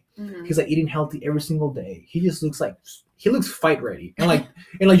day. He's like eating healthy every single day. He just looks like he looks fight ready. And like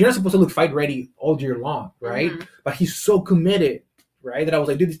you're not supposed to look fight ready all year long, right? But he's so committed, right? That I was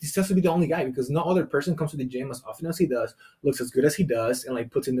like, dude, this has to be the only guy because no other person comes to the gym as often as he does, looks as good as he does, and like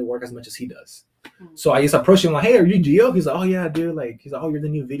puts in the work as much as he does. So I just approached him like, hey, are you Gio? He's like, oh yeah, dude. Like he's like, oh, you're the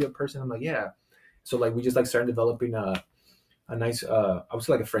new video person. I'm like, yeah. So like we just like started developing a nice I would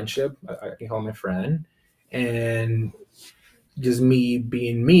say like a friendship. I can call him my friend. And just me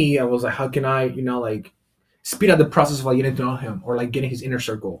being me, I was like, how can I, you know, like speed up the process of like getting to know him or like getting his inner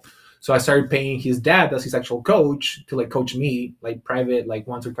circle. So I started paying his dad as his actual coach to like coach me like private like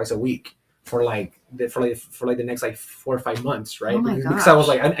once or twice a week for the next like 4 or 5 months, right? Because I was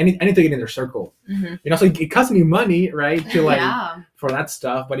like, I need to get in their circle, you know. So it cost me money, right, to like for that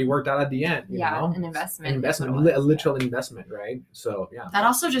stuff, but it worked out at the end. You know? An investment, a literal investment, right? So yeah, that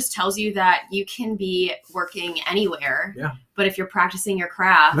also just tells you that you can be working anywhere. Yeah. But if you're practicing your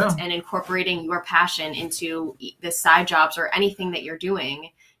craft and incorporating your passion into the side jobs or anything that you're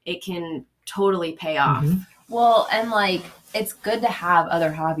doing, it can totally pay off. Well, and like it's good to have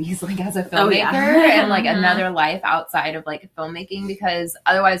other hobbies like as a filmmaker and like another life outside of like filmmaking, because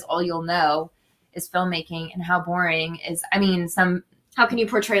otherwise all you'll know is filmmaking and how boring is. I mean, some How can you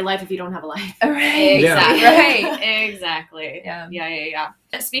portray life if you don't have a life? Right. Exactly. Right. Exactly. Yeah. Yeah.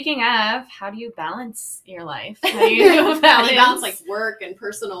 Speaking of, how do you balance your life? How do you How balance, do you balance like work and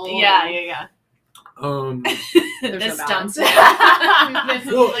personal? Yeah. There's This no dumps balance. me.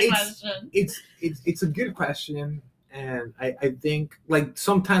 This Well, is the question. it's a good question, and I think like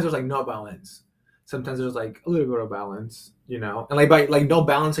sometimes there's like no balance. Sometimes there's like a little bit of balance, and like by like no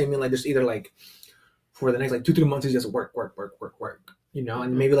balance I mean like there's either like for the next like 2-3 months is just work,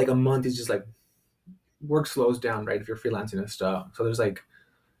 and maybe like a month is just like work slows down, right? If you're freelancing and stuff, so there's like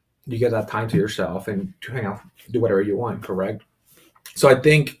you get that time to yourself and to hang out, do whatever you want, correct? So I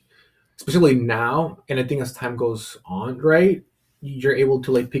think especially now, and I think as time goes on, right, you're able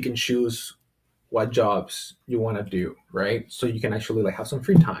to like pick and choose what jobs you want to do, right? So you can actually like have some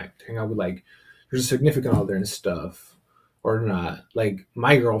free time to hang out with like your significant other and stuff, or not. Like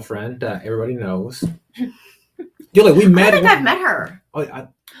my girlfriend that everybody knows. Like we met. I don't think I've met her. Oh, What?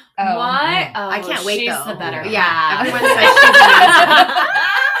 yeah. Oh, I can't wait she's though. the better. Yeah, half. everyone says she's amazing.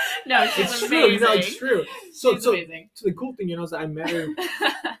 No, she's it's amazing. true. It's true. So Amazing. the cool thing, is that I met her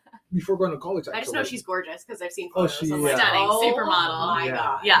before going to college. Actually. I just know she's gorgeous because I've seen Oh, photos. she- I'm like, yeah. Stunning, supermodel. My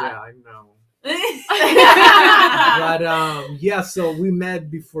God. Yeah. I know. But so we met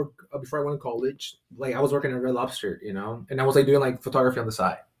before I went to college. Like I was working at Red Lobster, and I was like doing like photography on the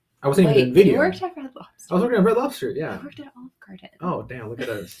side. I wasn't even doing video. You worked at Red Lobster. I was working at Red Lobster, yeah. I worked at Olive Garden. Oh damn! Look at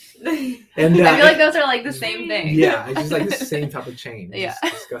us. I And feel like those are like the same thing. yeah, it's just like the same type of chain. It's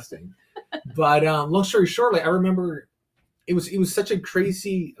just disgusting. But long story short, like I remember, it was such a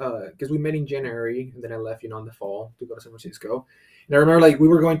crazy because we met in January and then I left, in the fall to go to San Francisco. And I remember like we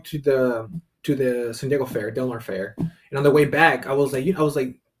were going to the San Diego Fair, Del Mar Fair, and on the way back, I was like, you know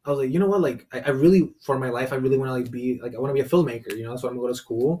what, like I really for my life, I really want to like be like I want to be a filmmaker, so I'm gonna go to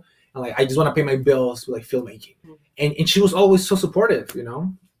school and like I just want to pay my bills with like filmmaking. And she was always so supportive,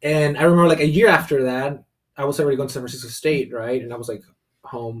 And I remember like a year after that, I was already going to San Francisco State, right? And I was like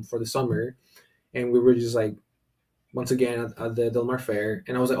home for the summer, and we were just like once again at the Del Mar Fair,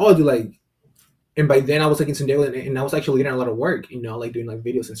 and I was like, oh, dude, like. And by then I was like in San Diego, and I was actually getting a lot of work, like doing like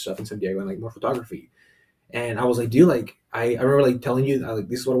videos and stuff in San Diego and like more photography. And I was like, dude, like I remember like telling you like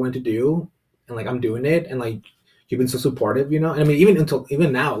this is what I wanted to do, and like I'm doing it, and like you've been so supportive, And I mean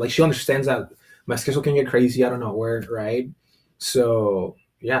even now, like she understands that my schedule can get crazy. I don't know where, right? So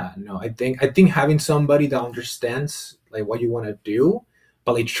yeah, no, I think having somebody that understands like what you want to do,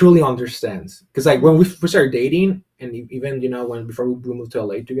 but like truly understands, because like when we first started dating, and even when before we moved to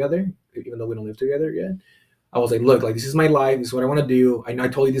LA together, even though we don't live together yet, I was like, look, like this is my life, this is what I want to do. I know I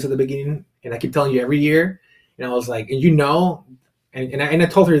told you this at the beginning, and I keep telling you every year, and I was like, and and I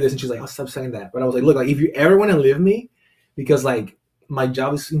told her this, and she's like, oh, stop saying that. But I was like, look, like if you ever want to leave me, because like my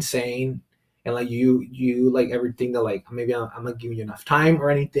job is insane, and like you like everything that like maybe I'm not giving you enough time or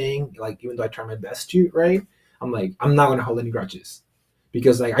anything, like even though I try my best to, right? I'm like, I'm not gonna hold any grudges.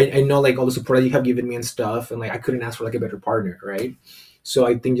 Because like I know like all the support that you have given me and stuff, and like I couldn't ask for like a better partner, right? So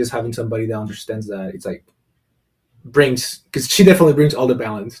I think just having somebody that understands that, it's like because she definitely brings all the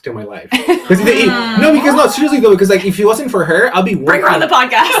balance to my life. Because seriously though, because like if it wasn't for her, I'll be working. Bring her on the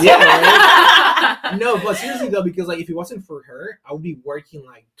podcast. Yeah, right? No, but seriously though, because like if it wasn't for her, I would be working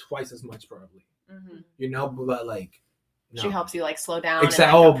like twice as much probably. But like she helps you like slow down.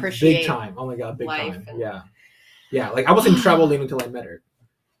 Exactly. And, like, appreciate big time. Oh my god, big time. and- Yeah, like I wasn't traveling until I met her,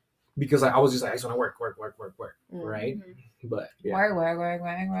 because like, I was just like I just want to work, right? But yeah. Work.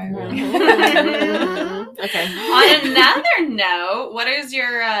 Okay. On another note, what is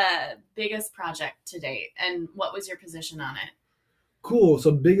your biggest project to date, and what was your position on it? Cool.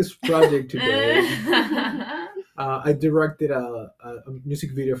 So biggest project today. I directed a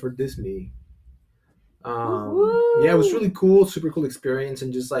music video for Disney. Yeah, it was really cool, super cool experience,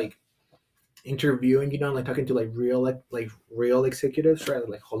 and just like interviewing, like talking to like real executives, right?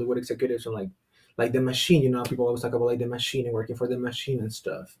 Like Hollywood executives, and like the machine, people always talk about like the machine and working for the machine and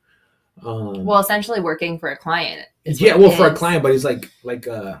stuff. Well, essentially working for a client. For a client, but it's like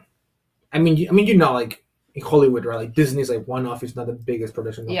I mean, like in Hollywood, right? Like Disney's like one off, it's not the biggest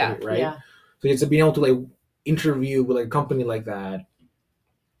production company, right? Yeah. So it's being able to like interview with like a company like that,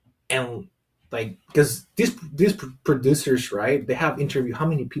 and like because these producers, right? They have interviewed how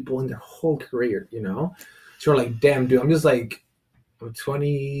many people in their whole career, So you're like, damn, dude, I'm just like, I'm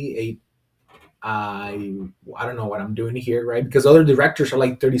 28. I don't know what I'm doing here, right? Because other directors are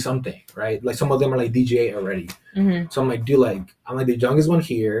like 30 something, right? Like some of them are like DJ already. So I'm like, dude, like I'm like the youngest one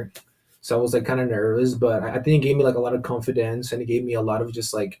here. So I was like kind of nervous, but I think it gave me like a lot of confidence, and it gave me a lot of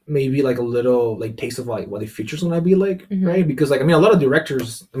just like maybe like a little like taste of like what the future's gonna be like, right? Because like I mean, a lot of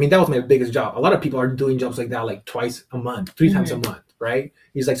directors, I mean, that was my biggest job. A lot of people are doing jobs like that like twice a month, 3 times a month, right?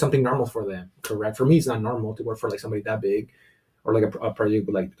 It's like something normal for them, correct? For me, it's not normal to work for like somebody that big or like a project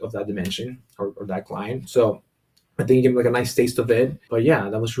like of that dimension or that client. So I think it gave me like a nice taste of it. But yeah,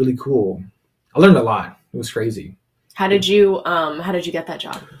 that was really cool. I learned a lot. It was crazy. How did you get that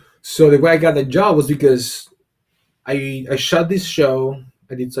job? So the way I got the job was because I shot this show.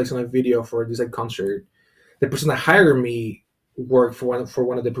 I did like some video for this like concert. The person that hired me worked for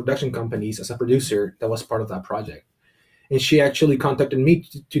one of the production companies as a producer that was part of that project, and she actually contacted me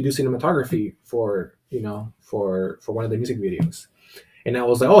to do cinematography for one of the music videos. And I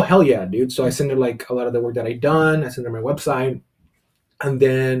was like, oh hell yeah, dude! So I sent her like a lot of the work that I done. I sent her my website, and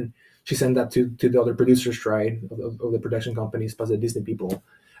then she sent that to the other producers, right, of the production companies plus the Disney people.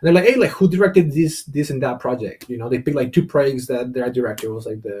 And they're like, hey, like who directed this and that project? You know, they picked like 2 projects that I directed. It was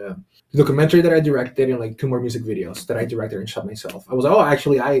like the documentary that I directed and like 2 more music videos that I directed and shot myself. I was like, oh,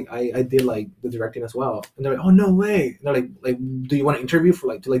 actually, I did like the directing as well. And they're like, oh no way. And they're like, do you want to interview for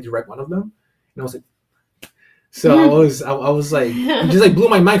like to like direct one of them? And I was like, so I was like, it just like blew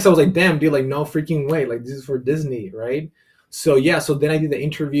my mind. So I was like, damn, dude, like no freaking way. Like this is for Disney, right? So yeah, so then I did the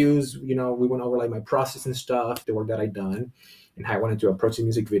interviews. You know, we went over like my process and stuff, the work that I done, and how I wanted to approach the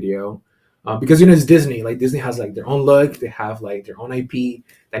music video. Because you know it's Disney. Like Disney has like their own look. They have like their own IP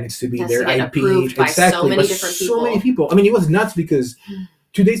that needs to be their IP. By so many different people. So many people. I mean, it was nuts because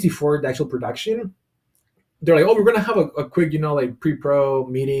 2 days before the actual production, they're like, "Oh, we're gonna have a quick, you know, like pre-pro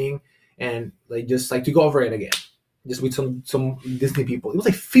meeting and like just like to go over it again, just with some Disney people." It was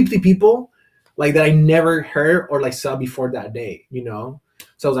like 50 people, like that I never heard or like saw before that day. You know,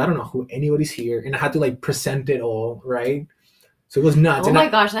 so I was I don't know who anybody's here, and I had to like present it all, right? So it was nuts. Oh my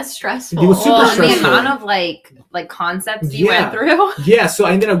gosh, that's stressful. It was super stressful. The amount of like concepts you went through. Yeah, so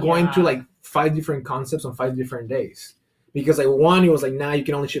I ended up going through like 5 different concepts on 5 different days. Because like one, it was like, nah, you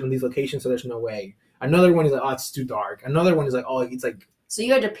can only shoot on these locations, so there's no way. Another one is like, oh, it's too dark. Another one is like, oh, it's like. So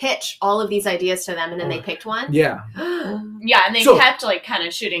you had to pitch all of these ideas to them, and then they picked one? Yeah. Yeah, and they kept like kind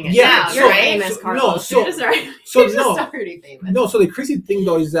of shooting it down. You're famous, Carlos. So already famous. No, so the crazy thing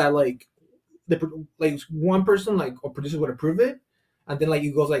though is that like one person like or producer would approve it, and then like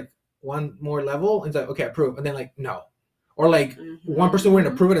it goes like one more level and it's like okay, approve, and then like no, or like one person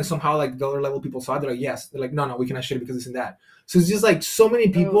wouldn't approve it and somehow like the other level people saw it, they're like yes, they're like no, we cannot shoot it because this and that. So it's just like so many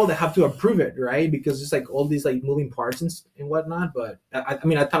people that have to approve it, right? Because it's like all these like moving parts and whatnot. But I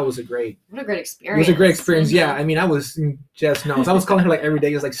mean, I thought it was a great experience. It was a great experience. Yeah, I mean, I was just I was calling her like every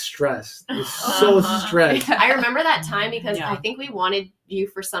day, just like stressed. It was so stressed. I remember that time because I think we wanted you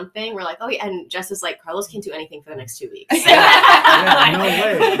for something. We're like, oh yeah, and Jess was like, Carlos can't do anything for the next 2 weeks.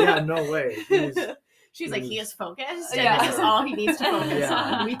 No way. She's like, he is focused, and this is all he needs to focus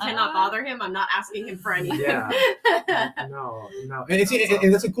on. We cannot bother him. I'm not asking him for anything. Yeah. No.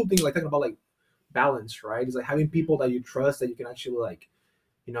 And that's a cool thing, like talking about like balance, right? It's like having people that you trust that you can actually like,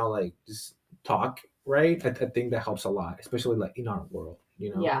 you know, like just talk, right? I think that helps a lot, especially like in our world,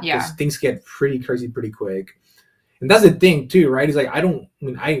 you know? Yeah. Because things get pretty crazy pretty quick. And that's the thing too, right? It's like I didn't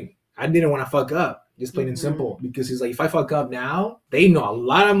want to fuck up, just plain and simple. Because it's like if I fuck up now, they know a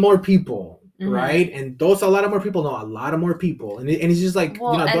lot of more people. Right, and a lot of more people know a lot of more people, and it's just like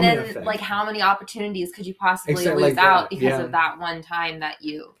and then effect. Like how many opportunities could you possibly lose out because of that one time that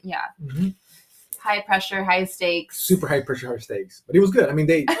you high pressure, high stakes, super high pressure, high stakes, but it was good. I mean,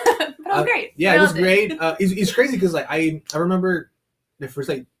 they great. Yeah, it was great. It's crazy because like I remember the first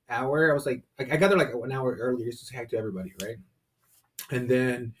like hour, I was like I got there like 1 hour earlier just to say hi to everybody, right? And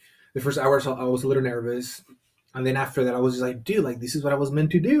then the first hour I was a little nervous. And then after that, I was just like, dude, like, this is what I was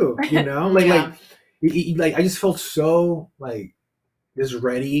meant to do, you know? Like, I just felt so, like, just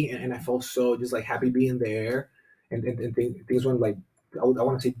ready. And I felt so just, like, happy being there. And things went, like, I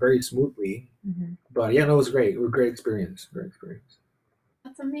want to say very smoothly. But, yeah, no, it was great. It was a great experience. Great experience.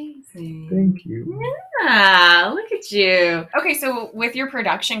 That's amazing. Thank you. Yeah, look at you. Okay, so with your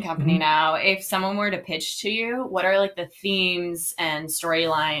production company now, if someone were to pitch to you, what are, like, the themes and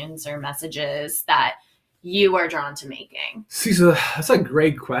storylines or messages that you are drawn to making? See, so that's a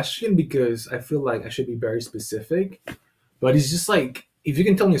great question because I feel like I should be very specific, but it's just like if you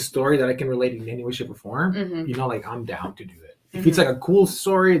can tell me a story that I can relate in any way, shape, or form, you know, like I'm down to do it. If it's like a cool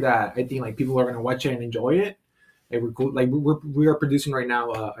story that I think like people are gonna watch it and enjoy it, like we're cool. Like we are producing right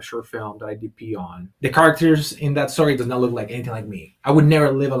now a short film that I DP on. The characters in that story does not look like anything like me. I would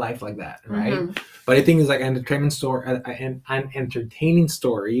never live a life like that, right? But I think it's like an entertainment story, an entertaining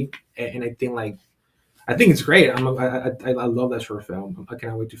story, and I think it's great. I love that short film. I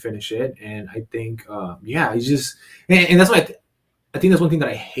cannot wait to finish it. And I think, it's just, and that's why I think that's one thing that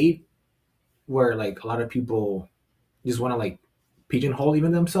I hate, where like a lot of people just want to like pigeonhole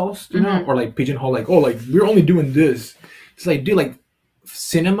even themselves, you know, or like pigeonhole like, oh, like we're only doing this. It's like, dude, like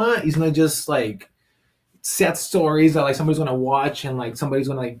cinema is not just like sad stories that like somebody's gonna watch and like somebody's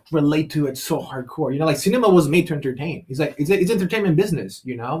gonna like relate to it so hardcore. You know, like cinema was made to entertain. It's like it's entertainment business.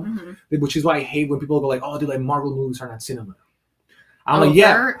 You know, which is why I hate when people go like, oh, dude, like Marvel movies are not cinema. I'm like,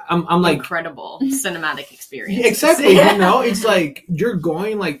 yeah, I'm like incredible cinematic experience. Yeah, exactly. You know, it's like you're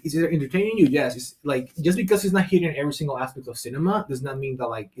going like, is it entertaining you? Yes. It's like just because it's not hitting every single aspect of cinema does not mean that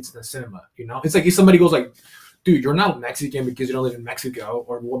like it's not cinema. You know, it's like if somebody goes like, dude, you're not Mexican because you don't live in Mexico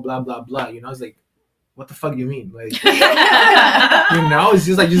or blah blah blah. You know, it's like, what the fuck do you mean? Like, you know, it's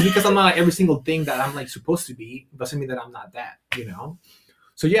just like just because I'm not like, every single thing that I'm like supposed to be doesn't mean that I'm not that. You know,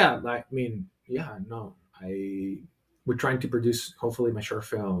 so yeah, like I mean, yeah, no, we're trying to produce hopefully my short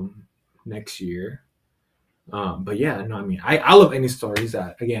film next year. But yeah, no, I mean, I love any stories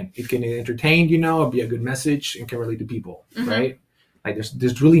that, again, it can entertain, you know, be a good message and can relate to people, right? Like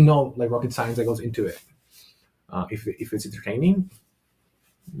there's really no like rocket science that goes into it. If it's entertaining,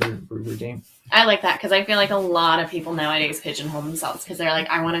 we're game. I like that because I feel like a lot of people nowadays pigeonhole themselves because they're like,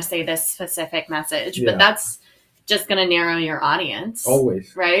 I want to say this specific message, but that's just going to narrow your audience.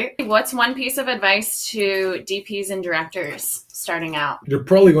 Always. Right? What's one piece of advice to DPs and directors starting out? You're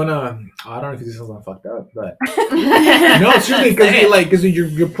probably going to, I don't know if this is something fucked up, but no, seriously, because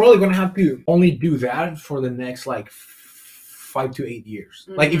you're probably going to have to only do that for the next like 5 to 8 years.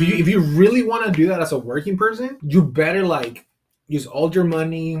 Like if you really want to do that as a working person, you better like use all your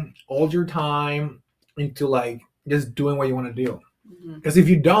money, all your time into like just doing what you want to do. Because if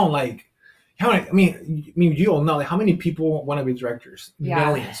you don't, like, I mean, you all know like, how many people want to be directors? Yeah.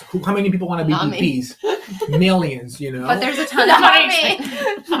 Millions. How many people want to be DPs? Millions, you know. But there's a ton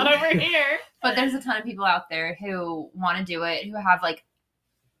of Not over here. But there's a ton of people out there who want to do it, who have like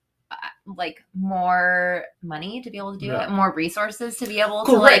more money to be able to do it, more resources to be able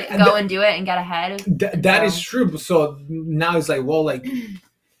to like go and do it and get ahead. That is true. So now it's like, well, like,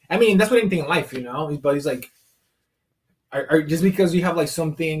 I mean, that's what anything in life, you know. But it's like, are just because you have like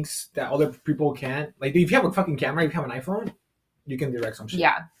some things that other people can't. Like, if you have a fucking camera, if you have an iPhone, you can direct some shit.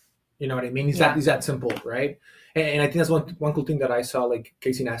 Yeah. You know what I mean? It's that simple, right? And I think that's one cool thing that I saw. Like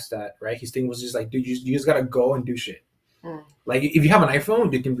Casey Neistat, right? His thing was just like, dude, you just gotta go and do shit. Like if you have an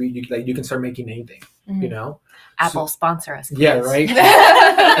iPhone, you can start making anything. You know, Apple sponsor us. Please. Yeah, right.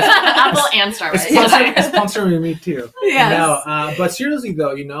 Apple and Starbucks. Sponsoring me too. Yes. No, but seriously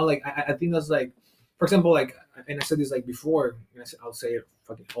though, you know, like I think that's like, for example, like, and I said this like before, and I'll say it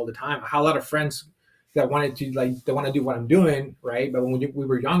fucking all the time. I had a lot of friends that wanted to like they want to do what I'm doing, right? But when we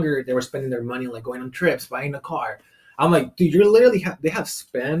were younger, they were spending their money like going on trips, buying a car. I'm like, dude, you're literally they have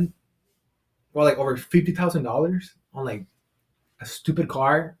spent like over $50,000 on like a stupid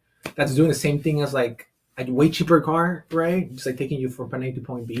car that's doing the same thing as like a way cheaper car, right? Just like taking you from point A to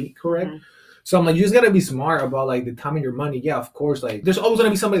point B, correct? So I'm like, you just gotta be smart about like the time and your money. Yeah, of course, like there's always gonna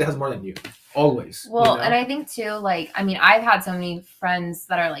be somebody that has more than you. Always. Well, you know? and I think too, like, I mean, I've had so many friends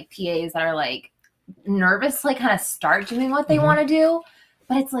that are like PAs that are like nervous to like kind of start doing what they want to do.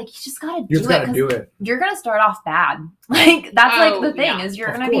 But it's like, you just gotta do it. You're gonna start off bad. Like that's like the thing is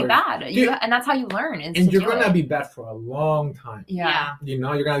you're gonna be bad. And that's how you learn. And you're gonna be bad for a long time. Yeah. You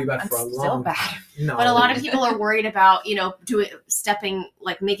know, you're gonna be bad for a long time. No. But a lot of people are worried about,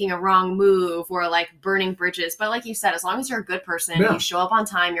 making a wrong move or like burning bridges. But like you said, as long as you're a good person, you show up on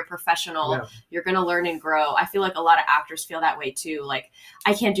time, you're professional, you're gonna learn and grow. I feel like a lot of actors feel that way too. Like,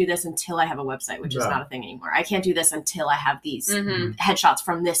 I can't do this until I have a website, which is not a thing anymore. I can't do this until I have these headshots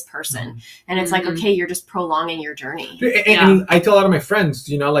from this person. And it's like, okay, you're just prolonging your journey. And I tell a lot of my friends,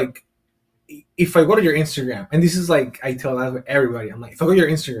 you know, like, if I go to your Instagram, and this is like, I tell everybody, I'm like, if I go to your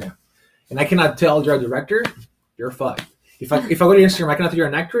Instagram and I cannot tell you're a director, you're fucked. If I go to your Instagram, I cannot tell you're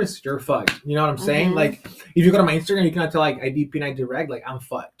an actress, you're fucked. You know what I'm saying? Like, if you go to my Instagram, you cannot tell like I DP and I direct, like I'm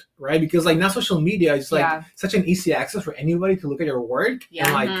fucked, right? Because like now social media is like such an easy access for anybody to look at your work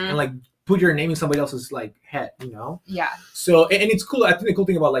and like put your name in somebody else's like head, you know? Yeah. So and it's cool. I think the cool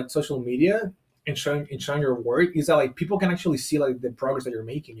thing about like social media and showing your work is that like people can actually see like the progress that you're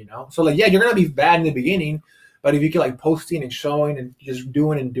making, you know? So like, yeah, you're gonna be bad in the beginning, but if you keep like posting and showing and just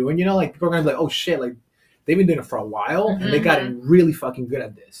doing, you know, like people are gonna be like, oh shit, like they've been doing it for a while and they got really fucking good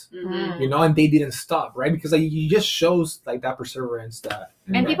at this, you know, and they didn't stop, right? Because like you just shows like that perseverance that.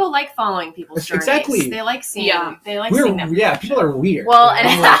 And people like following people's journeys. Exactly. They like seeing. They like seeing them. Yeah, people are weird. Well, and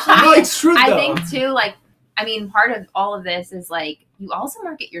especially, no, it's true. I think too, like, I mean, part of all of this is like you also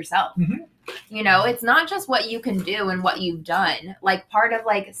market yourself. You know, it's not just what you can do and what you've done. Like, part of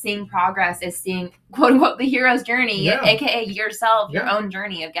like seeing progress is seeing, quote unquote, the hero's journey, aka yourself, your own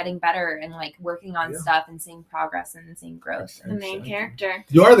journey of getting better and like working on stuff and seeing progress and seeing growth. The main character.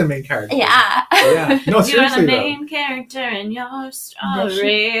 You are the main character. Yeah. No, seriously, you are the main character in your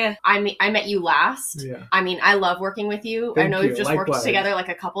story. I met you last. Yeah. I mean, I love working with you. Thank I know you. we've just Likewise. worked together like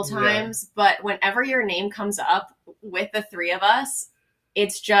a couple times, but whenever your name comes up with the three of us,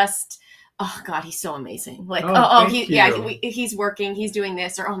 it's just, oh God, he's so amazing. Like, he's working, he's doing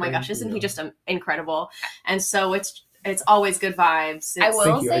this, or oh my gosh, isn't he just incredible? And so it's always good vibes. I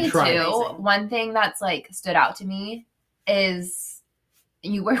will say too, one thing that's like stood out to me is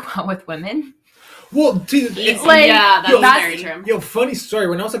you work well with women. Well, see, it's like, that's very true. Yo, funny story.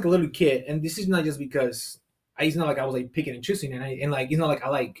 When I was like a little kid, and this is not just because it's not like I was like picking and choosing, and like it's not like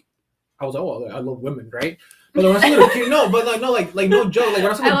I was I love women, right? But when I was a little kid, no joke. Like when I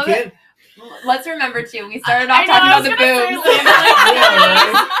was a little kid. Let's remember too. We started off talking about the boobs.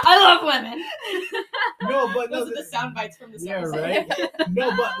 I love women. No, but those are the sound bites from this episode. Right.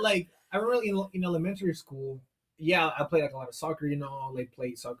 No, but like I remember in elementary school, I played like a lot of soccer. Like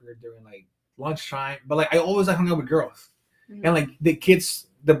played soccer during like lunchtime. But like I always like hung out with girls, and like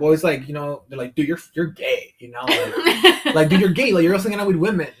the boys like they're like, dude, you're gay. Like dude, you're gay. Like you're also hanging out with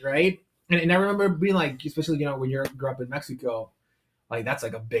women, right? And I remember being like, especially when you grew up in Mexico. Like that's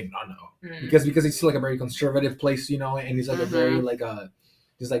like a big no because it's still like a very conservative place, and it's like a very like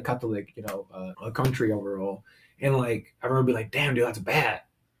just like Catholic, a country overall. And like I remember being like, damn, dude, that's bad.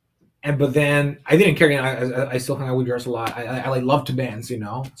 But then I didn't care. I still hung out with girls a lot. I like love to dance,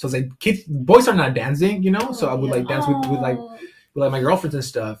 So it's like boys are not dancing, So I would like dance with my girlfriends and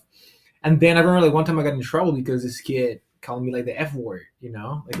stuff. And then I remember like one time I got in trouble because this kid called me like the F word,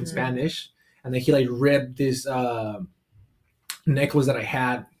 like in Spanish, and then he like ripped this necklace that I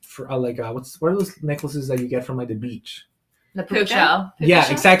had for what are those necklaces that you get from like the beach? The pucho.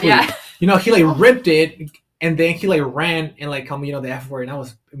 Yeah, exactly. Yeah. He like ripped it, and then he like ran and like called me the F word,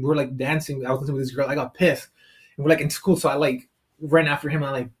 and we were like dancing. I was dancing with this girl. I got pissed, and we're like in school, so I like ran after him and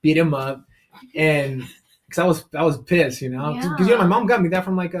I like beat him up, and because I was pissed, because my mom got me that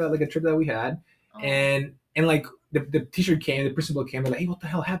from like a trip that we had, and like the teacher came, the principal came, and like, hey, what the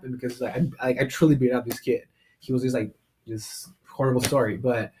hell happened? Because like I truly beat up this kid. He was just like this horrible story,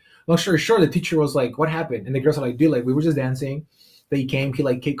 but long story short, the teacher was like, what happened? And the girls are like, dude, like we were just dancing. Then he came, he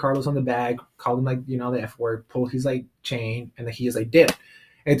like kicked Carlos on the back, called him like the F word, pulled his like chain, and then he just like dipped.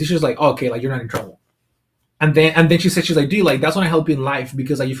 And the teacher's like, oh, okay, like you're not in trouble. And then she's like, dude, like that's when I help you in life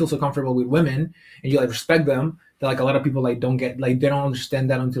because like you feel so comfortable with women and you like respect them that like a lot of people like don't get, like they don't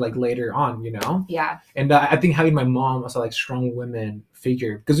understand that until like later on, Yeah. And I think having my mom as a like strong women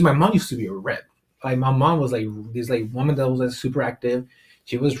figure, because my mom used to be a rep. Like my mom was like this like woman that was like super active.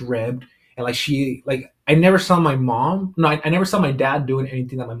 She was ribbed, and like she like I never saw my mom. No, I never saw my dad doing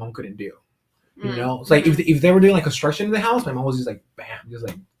anything that my mom couldn't do. It's like if they were doing like construction in the house, my mom was just like bam, just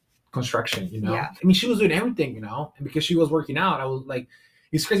like construction. Yeah. I mean, she was doing everything. And because she was working out, I was like,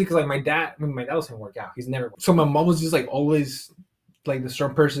 it's crazy because like my dad doesn't work out. He's never. So my mom was just like always like the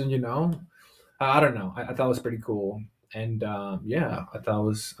strong person. I don't know. I thought it was pretty cool. And I thought it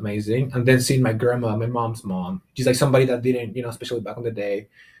was amazing. And then seeing my grandma, my mom's mom, she's like somebody that didn't, especially back in the day,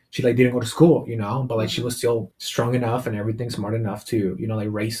 she like didn't go to school, but like she was still strong enough and everything, smart enough to, like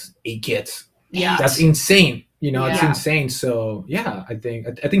raise 8 kids. Yeah, that's insane. It's insane. So yeah, I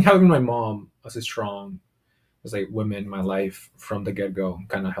think having my mom as a strong, as like women in my life from the get go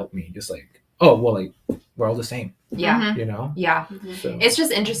kind of helped me. Just like, oh well, like we're all the same. Yeah. Yeah. So. It's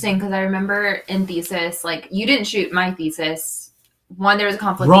just interesting because I remember in thesis, like you didn't shoot my thesis. One, there was a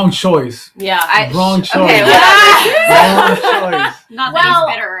conflict. Wrong choice. Yeah. Wrong choice. Okay, wrong choice. Not that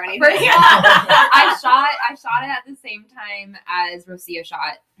he's bitter or anything. I shot it at the same time as Rocio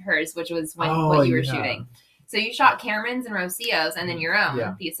shot hers, which was what you were shooting. So you shot Cameron's and Rocio's and then your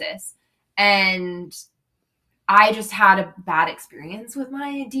own thesis. And I just had a bad experience with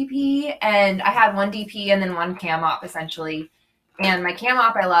my DP, and I had one DP and then one cam op essentially. And my cam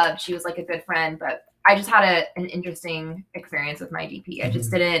op I loved. She was like a good friend, but I just had an interesting experience with my DP. I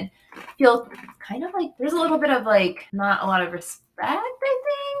just didn't feel kind of like there's a little bit of like not a lot of respect. I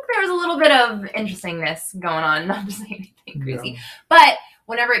think there was a little bit of interestingness going on. Not to say anything crazy, but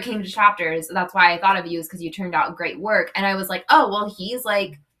whenever it came to chapters, that's why I thought of you, is because you turned out great work. And I was like, oh well, he's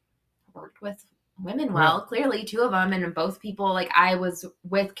like worked with women well. Clearly, 2 of them, and both people. Like I was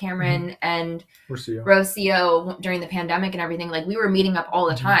with Cameron and Rocio during the pandemic and everything. Like we were meeting up all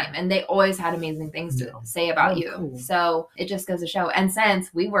the time, and they always had amazing things to say about you. Cool. So it just goes to show. And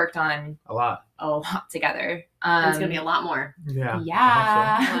since we worked on a lot together, it's gonna be a lot more.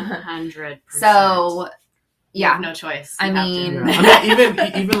 Yeah, 100%. So. Yeah, no choice. I mean,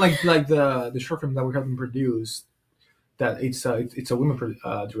 even like the short film that we helped produce, that it's a women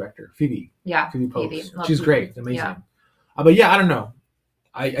director, Phoebe. Yeah, Phoebe Post. Phoebe. She's great, amazing. Yeah. But yeah, I don't know.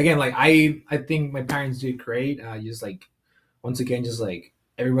 I think my parents did great. Just like once again, just like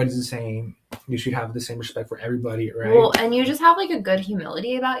everybody's the same. You should have the same respect for everybody, right? Well, and you just have like a good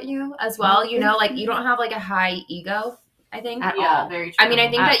humility about you as well. You know, like you don't have like a high ego. I think at all. Very true. I mean, I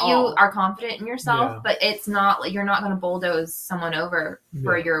think that you are confident in yourself, but it's not like you're not going to bulldoze someone over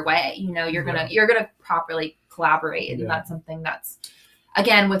for your way. You know, you're gonna properly collaborate, and that's something that's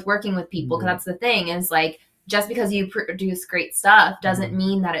again with working with people. Because that's the thing is like just because you produce great stuff doesn't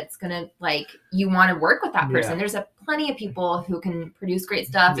mean that it's gonna like you want to work with that person. There's plenty of people who can produce great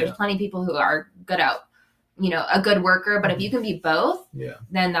stuff. There's plenty of people who are good at a good worker, but if you can be both,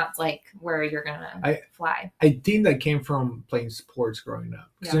 then that's like where you're gonna fly. I think that came from playing sports growing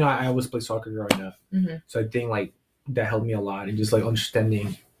up. Because I always played soccer growing up, so I think like that helped me a lot in just like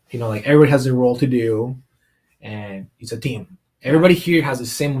understanding, like everybody has their role to do, and it's a team. Everybody here has the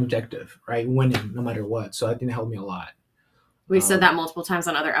same objective, right? Winning, no matter what. So I think it helped me a lot. We've said that multiple times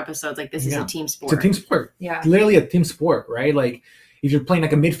on other episodes. Like this is a team sport. It's a team sport. Yeah, it's literally a team sport, right? Like. If you're playing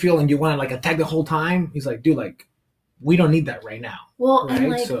like a midfield and you want to like attack the whole time, he's like, dude, like we don't need that right now. Well, right?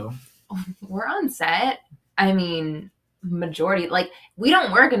 And like we're on set. I mean, majority like we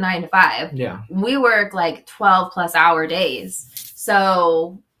don't work a 9 to 5. Yeah, we work like 12+ hour days.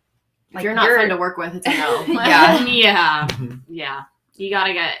 So like, if you're not fun to work with, it's a no. Yeah. You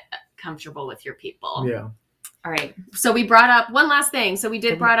gotta get comfortable with your people. Yeah. All right. So we brought up one last thing. So we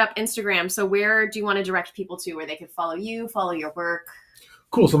did brought up Instagram. So where do you want to direct people to where they could follow you, follow your work?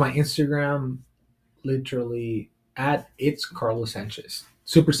 Cool. So my Instagram, literally @it's Carlos Sanchez.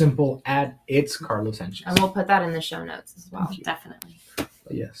 Super simple. @it's Carlos Sanchez. And we'll put that in the show notes as well. Definitely.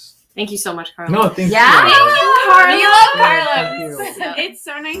 Yes. Thank you so much, Carlos. No, thank you. Thank you, Carlos. Carlos. It's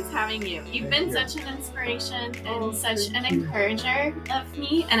so nice having you. You've been such an inspiration and such an encourager of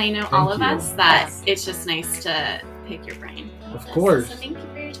me, and I know all of us that it's just nice to pick your brain. Of course. So thank you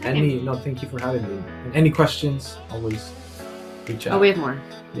for your time. Thank you for having me. And any questions, always reach out. Oh, we have more.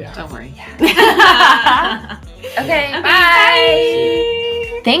 Yeah. Don't worry. Okay,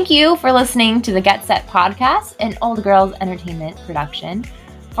 bye. Thank you for listening to the Get Set podcast, an Old Girls Entertainment production.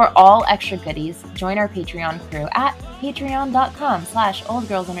 For all extra goodies, join our Patreon crew at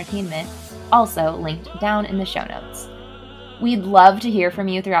patreon.com/oldgirlsentertainment, also linked down in the show notes. We'd love to hear from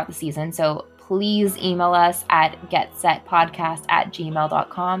you throughout the season, so please email us at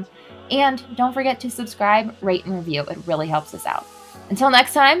getsetpodcast@gmail.com. And don't forget to subscribe, rate, and review. It really helps us out. Until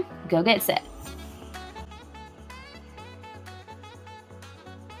next time, go get set.